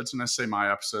episodes, and I say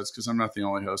my episodes because I'm not the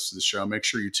only host of the show. Make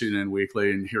sure you tune in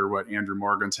weekly and hear what Andrew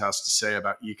Morgans has to say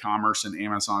about e-commerce and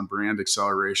Amazon brand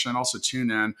acceleration. Also tune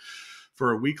in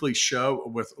for a weekly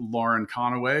show with Lauren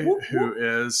Conaway, who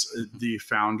is the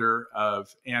founder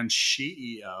and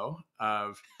CEO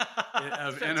of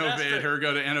Innovator.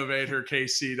 Go to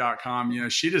innovatorkc.com.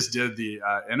 She just did the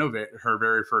her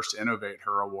very first Innovate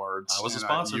Her Awards. I was a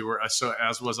sponsor. You were, so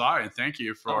as was I, and thank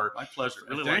you for my pleasure.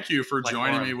 Really thank you for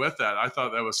joining me with that. I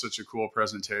thought that was such a cool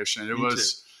presentation. It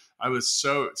was. I was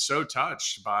so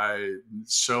touched by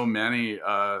so many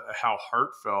how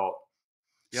heartfelt.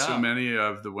 Yeah. So many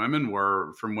of the women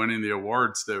were from winning the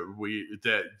awards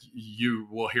that you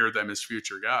will hear them as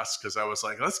future guests. Cause I was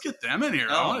like, let's get them in here.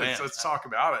 Let's talk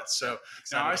about it. So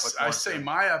I say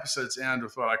my episodes end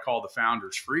with what I call the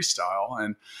founders freestyle.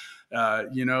 And,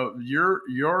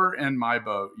 you're in my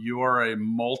boat. You are a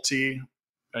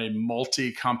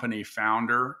multi-company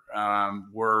founder.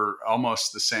 We're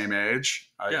almost the same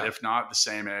age, if not the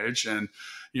same age. And,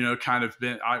 kind of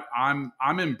been, I'm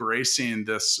embracing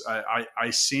this.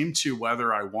 I seem to,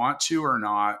 whether I want to or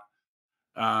not,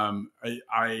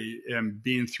 I am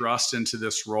being thrust into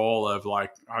this role of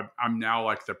like, I'm now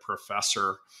like the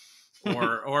professor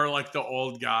or like the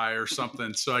old guy or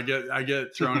something. So I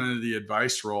get thrown into the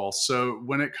advice role. So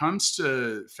when it comes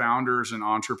to founders and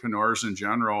entrepreneurs in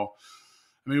general,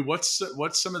 I mean, what's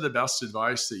some of the best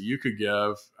advice that you could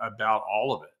give about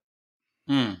all of it?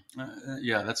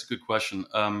 Yeah, that's a good question.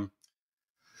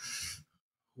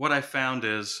 What I found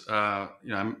is, I'm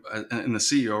in the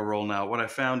CEO role now. What I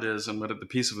found is, and what the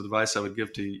piece of advice I would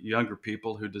give to younger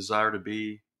people who desire to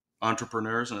be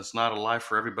entrepreneurs, and it's not a life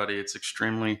for everybody. It's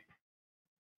extremely,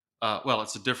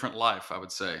 it's a different life, I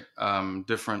would say,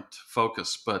 different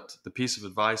focus. But the piece of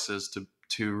advice is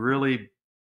to really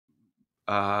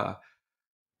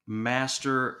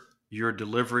master your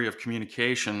delivery of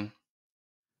communication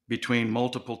between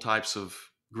multiple types of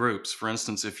groups. For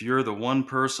instance, if you're the one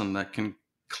person that can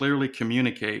clearly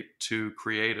communicate to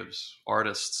creatives,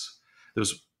 artists,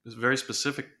 there's a very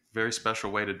specific, very special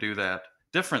way to do that,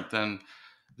 different than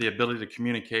the ability to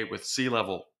communicate with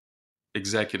C-level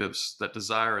executives that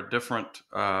desire a different,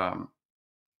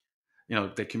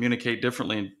 they communicate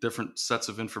differently in different sets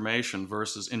of information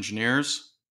versus engineers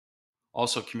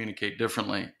also communicate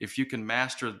differently. If you can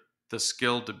master the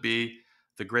skill to be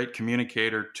the great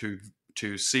communicator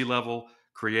to C-level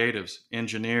creatives,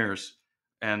 engineers,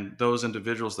 and those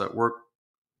individuals that work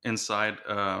inside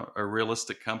a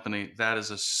realistic company. That is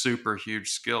a super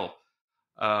huge skill.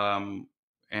 And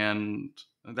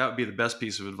that would be the best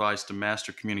piece of advice, to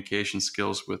master communication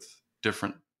skills with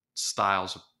different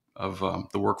styles of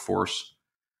the workforce.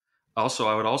 Also,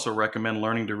 I would also recommend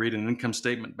learning to read an income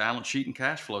statement, balance sheet, and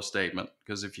cash flow statement,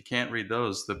 because if you can't read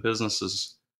those, the business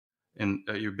is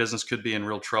your business could be in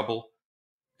real trouble.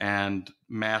 And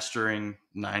mastering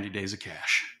 90 days of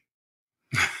cash.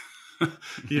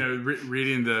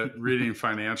 Reading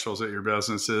financials at your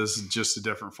business is just a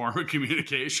different form of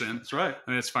communication. That's right.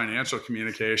 And it's financial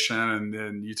communication. And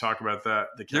then you talk about that.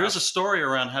 There is a story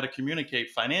around how to communicate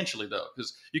financially, though,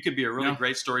 because you could be a really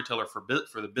great storyteller for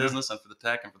the business and for the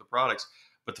tech and for the products.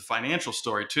 But the financial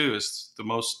story, too, is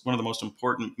one of the most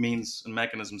important means and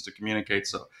mechanisms to communicate.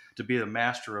 So to be the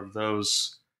master of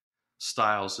those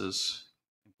styles is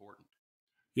important.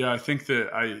 Yeah, I think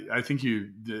that I think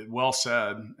you well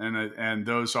said, and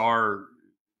those are,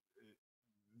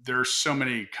 there's so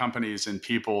many companies and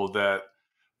people that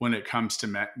when it comes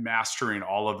to mastering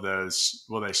all of those,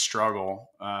 well, they struggle.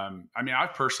 I mean,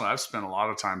 I've spent a lot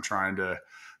of time trying to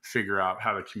figure out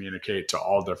how to communicate to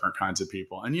all different kinds of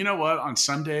people. And you know what? On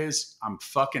some days I'm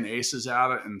fucking aces at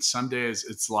it, and some days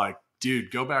it's like,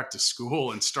 dude, go back to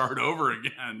school and start over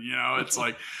again. It's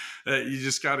like you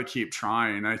just got to keep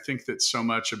trying. I think that so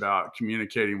much about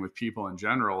communicating with people in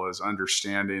general is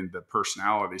understanding the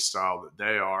personality style that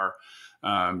they are.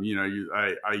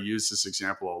 I use this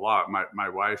example a lot. My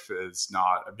wife is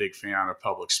not a big fan of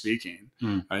public speaking.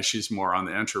 She's more on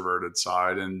the introverted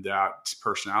side, and that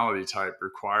personality type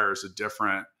requires a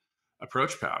different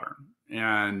approach pattern.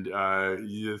 And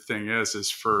the thing is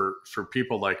for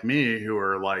people like me who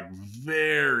are like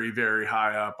very, very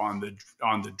high up on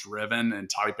the driven and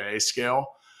type A scale,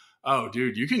 oh,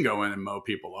 dude, you can go in and mow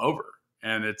people over.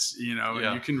 And it's,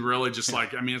 and you can really just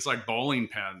it's like bowling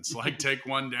pins, like take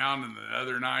one down and the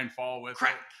other 9 fall with it.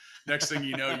 Next thing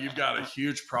you know, you've got a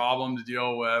huge problem to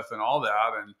deal with and all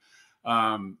that. And,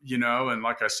 and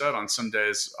like I said, on some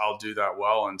days I'll do that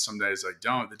well, and some days I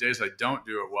don't. The days I don't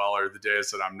do it well are the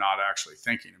days that I'm not actually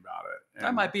thinking about it.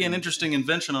 That might be an interesting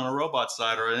invention on a robot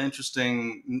side, or an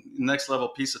interesting next level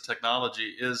piece of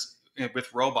technology is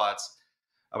with robots.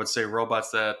 I would say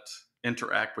robots that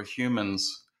interact with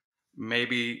humans.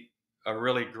 Maybe a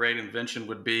really great invention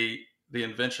would be the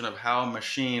invention of how a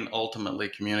machine ultimately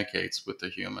communicates with the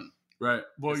human. Right.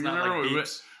 Well,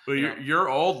 you're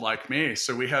old like me,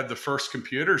 so we had the first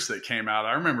computers that came out.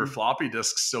 I remember floppy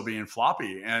disks still being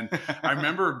floppy, and I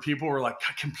remember people were like,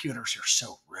 "Computers are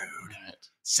so rude." Right.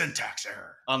 Syntax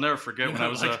error. I'll never forget when I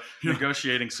was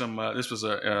negotiating some. This was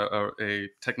a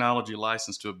technology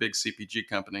license to a big CPG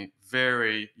company.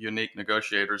 Very unique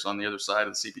negotiators on the other side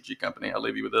of the CPG company. I'll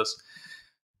leave you with this.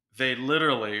 They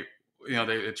literally.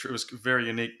 It was a very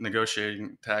unique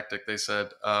negotiating tactic. They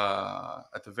said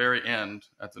at the very end,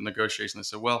 at the negotiation, they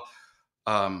said, well,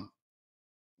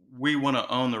 we want to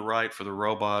own the right for the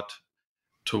robot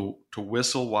to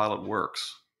whistle while it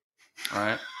works. All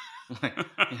right?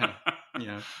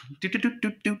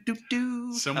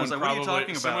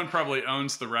 Someone probably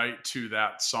owns the right to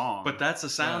that song. But that's a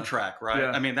soundtrack, right?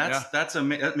 Yeah. I mean,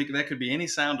 that could be any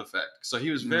sound effect. So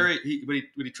he was what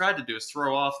he tried to do is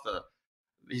throw off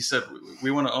he said,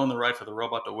 we want to own the right for the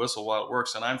robot to whistle while it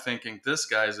works. And I'm thinking, this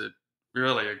guy's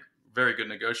really a very good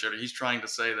negotiator. He's trying to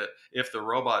say that if the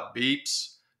robot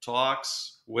beeps,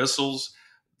 talks, whistles,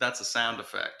 that's a sound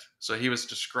effect. So he was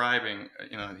describing,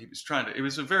 it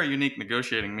was a very unique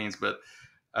negotiating means. But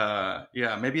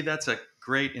maybe that's a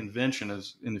great invention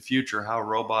in the future, how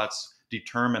robots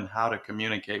determine how to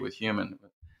communicate with human.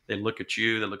 They look at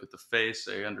you, they look at the face,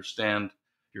 they understand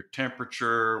your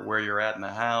temperature, where you're at in the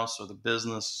house or the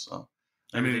business. So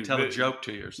they tell a joke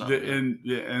to you or something.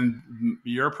 And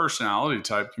your personality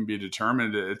type can be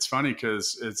determined. It's funny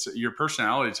because your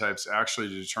personality type's actually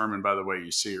determined by the way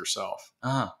you see yourself.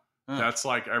 That's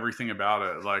like everything about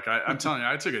it. Like I'm telling you,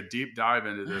 I took a deep dive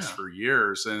into this for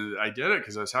years, and I did it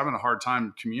because I was having a hard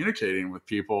time communicating with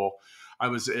people.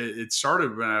 It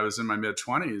started when I was in my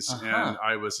mid-20s and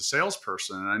I was a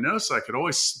salesperson, and I noticed I could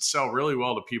always sell really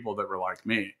well to people that were like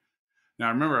me. Now, I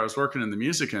remember I was working in the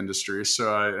music industry,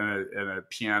 and a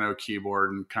piano,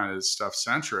 keyboard, and kind of stuff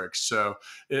centric. So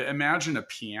imagine a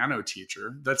piano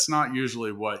teacher. That's not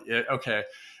usually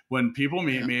when people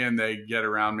meet me and they get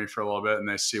around me for a little bit and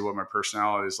they see what my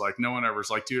personality is like, no one ever's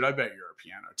like, dude, I bet you're a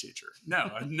piano teacher.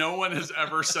 No one has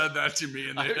ever said that to me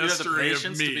in the history of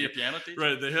me. To be a piano teacher?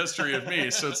 Right, the history of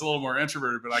me. So it's a little more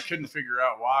introverted, but I couldn't figure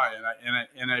out why,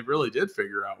 and I really did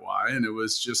figure out why, and it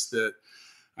was just that.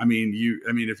 I mean,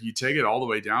 if you take it all the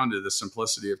way down to the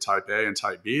simplicity of type A and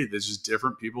type B, there's just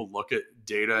different people look at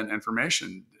data and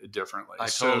information differently. I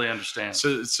totally understand.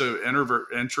 So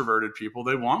introverted people,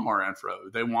 they want more info.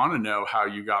 They want to know how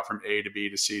you got from A to B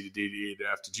to C to D to E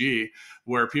to F to G,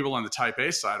 where people on the type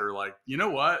A side are like, you know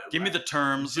what? Give me the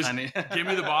terms. Just give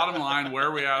me the bottom line. Where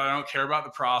are we at? I don't care about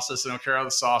the process. I don't care how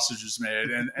the sausage is made.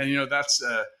 And that's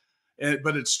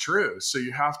but it's true. So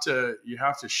you have to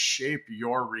shape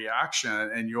your reaction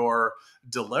and your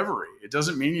delivery. It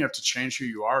doesn't mean you have to change who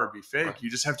you are or be fake. Right.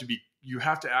 You just have to be. You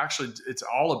have to actually. It's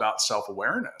all about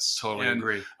self-awareness. Totally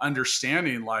agree.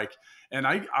 Understanding, like, and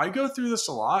I go through this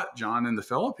a lot, John, in the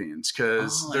Philippines,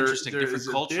 because there's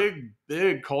a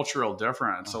big cultural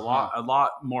difference. Uh-huh. A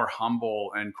lot more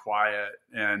humble and quiet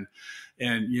and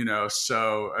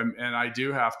so and I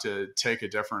do have to take a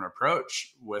different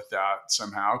approach with that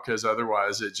somehow, because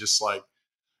otherwise it just like,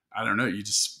 I don't know,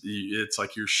 it's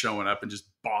like you're showing up and just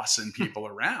bossing people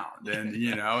around, and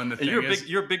and the thing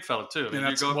you're a big fella too. And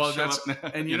that's you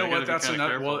know what, that's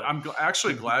another. Well, I'm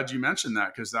actually glad you mentioned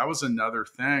that, because that was another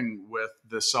thing with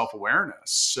the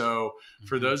self-awareness. So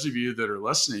for those of you that are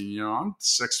listening, I'm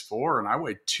 6'4" and I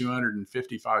weigh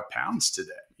 255 pounds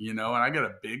today. And I got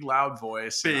a big, loud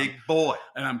voice. Big boy.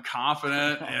 And I'm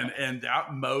confident, and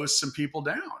that mows some people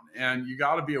down. And you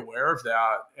got to be aware of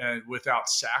that, and without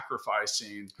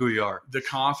sacrificing who you are, the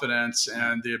confidence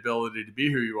and the ability to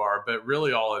be who you are. But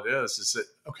really all it is that,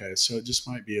 okay, so it just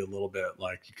might be a little bit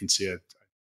like, you can see it.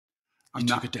 I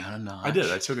took it down a notch. I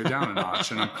did. I took it down a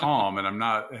notch, and I'm calm, and I'm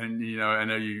not, and I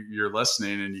know you're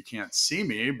listening and you can't see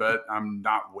me, but I'm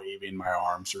not waving my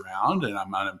arms around, and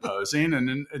I'm unimposing.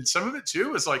 And some of it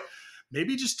too is like,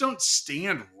 maybe just don't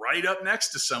stand right up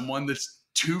next to someone that's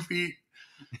 2 feet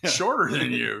shorter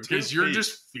than you, because you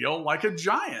just feel like a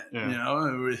giant,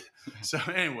 So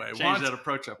anyway, change that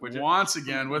approach up, would you? Once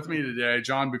again, with me today,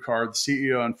 John Boucard, the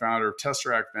CEO and founder of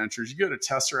Tesseract Ventures. You go to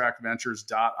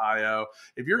tesseractventures.io.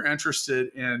 If you're interested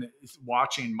in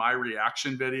watching my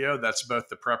reaction video, that's both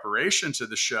the preparation to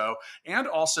the show and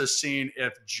also seeing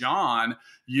if John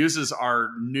uses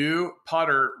our new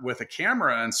putter with a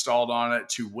camera installed on it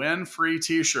to win free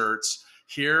t-shirts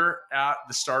here at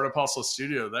the Startup Hustle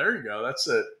studio. There you go. That's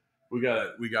it. We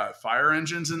got fire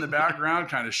engines in the background,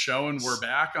 kind of showing we're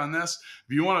back on this.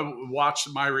 If you want to watch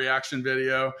my reaction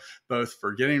video, both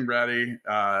for getting ready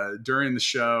during the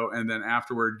show and then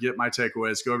afterward, get my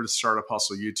takeaways, go over to the Startup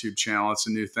Hustle YouTube channel. It's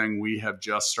a new thing we have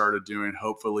just started doing.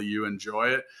 Hopefully you enjoy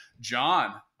it.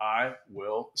 John, I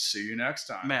will see you next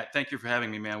time. Matt, thank you for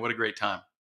having me, man. What a great time.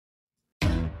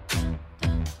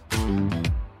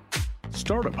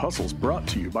 Startup Hustle is brought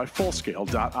to you by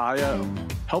Fullscale.io,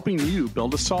 helping you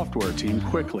build a software team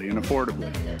quickly and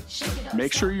affordably.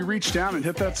 Make sure you reach down and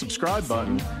hit that subscribe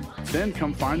button, then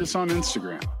come find us on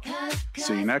Instagram.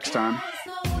 See you next time.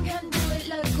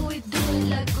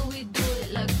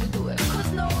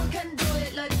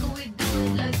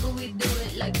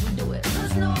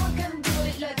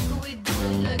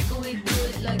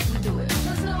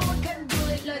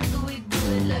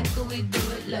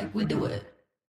 We do it.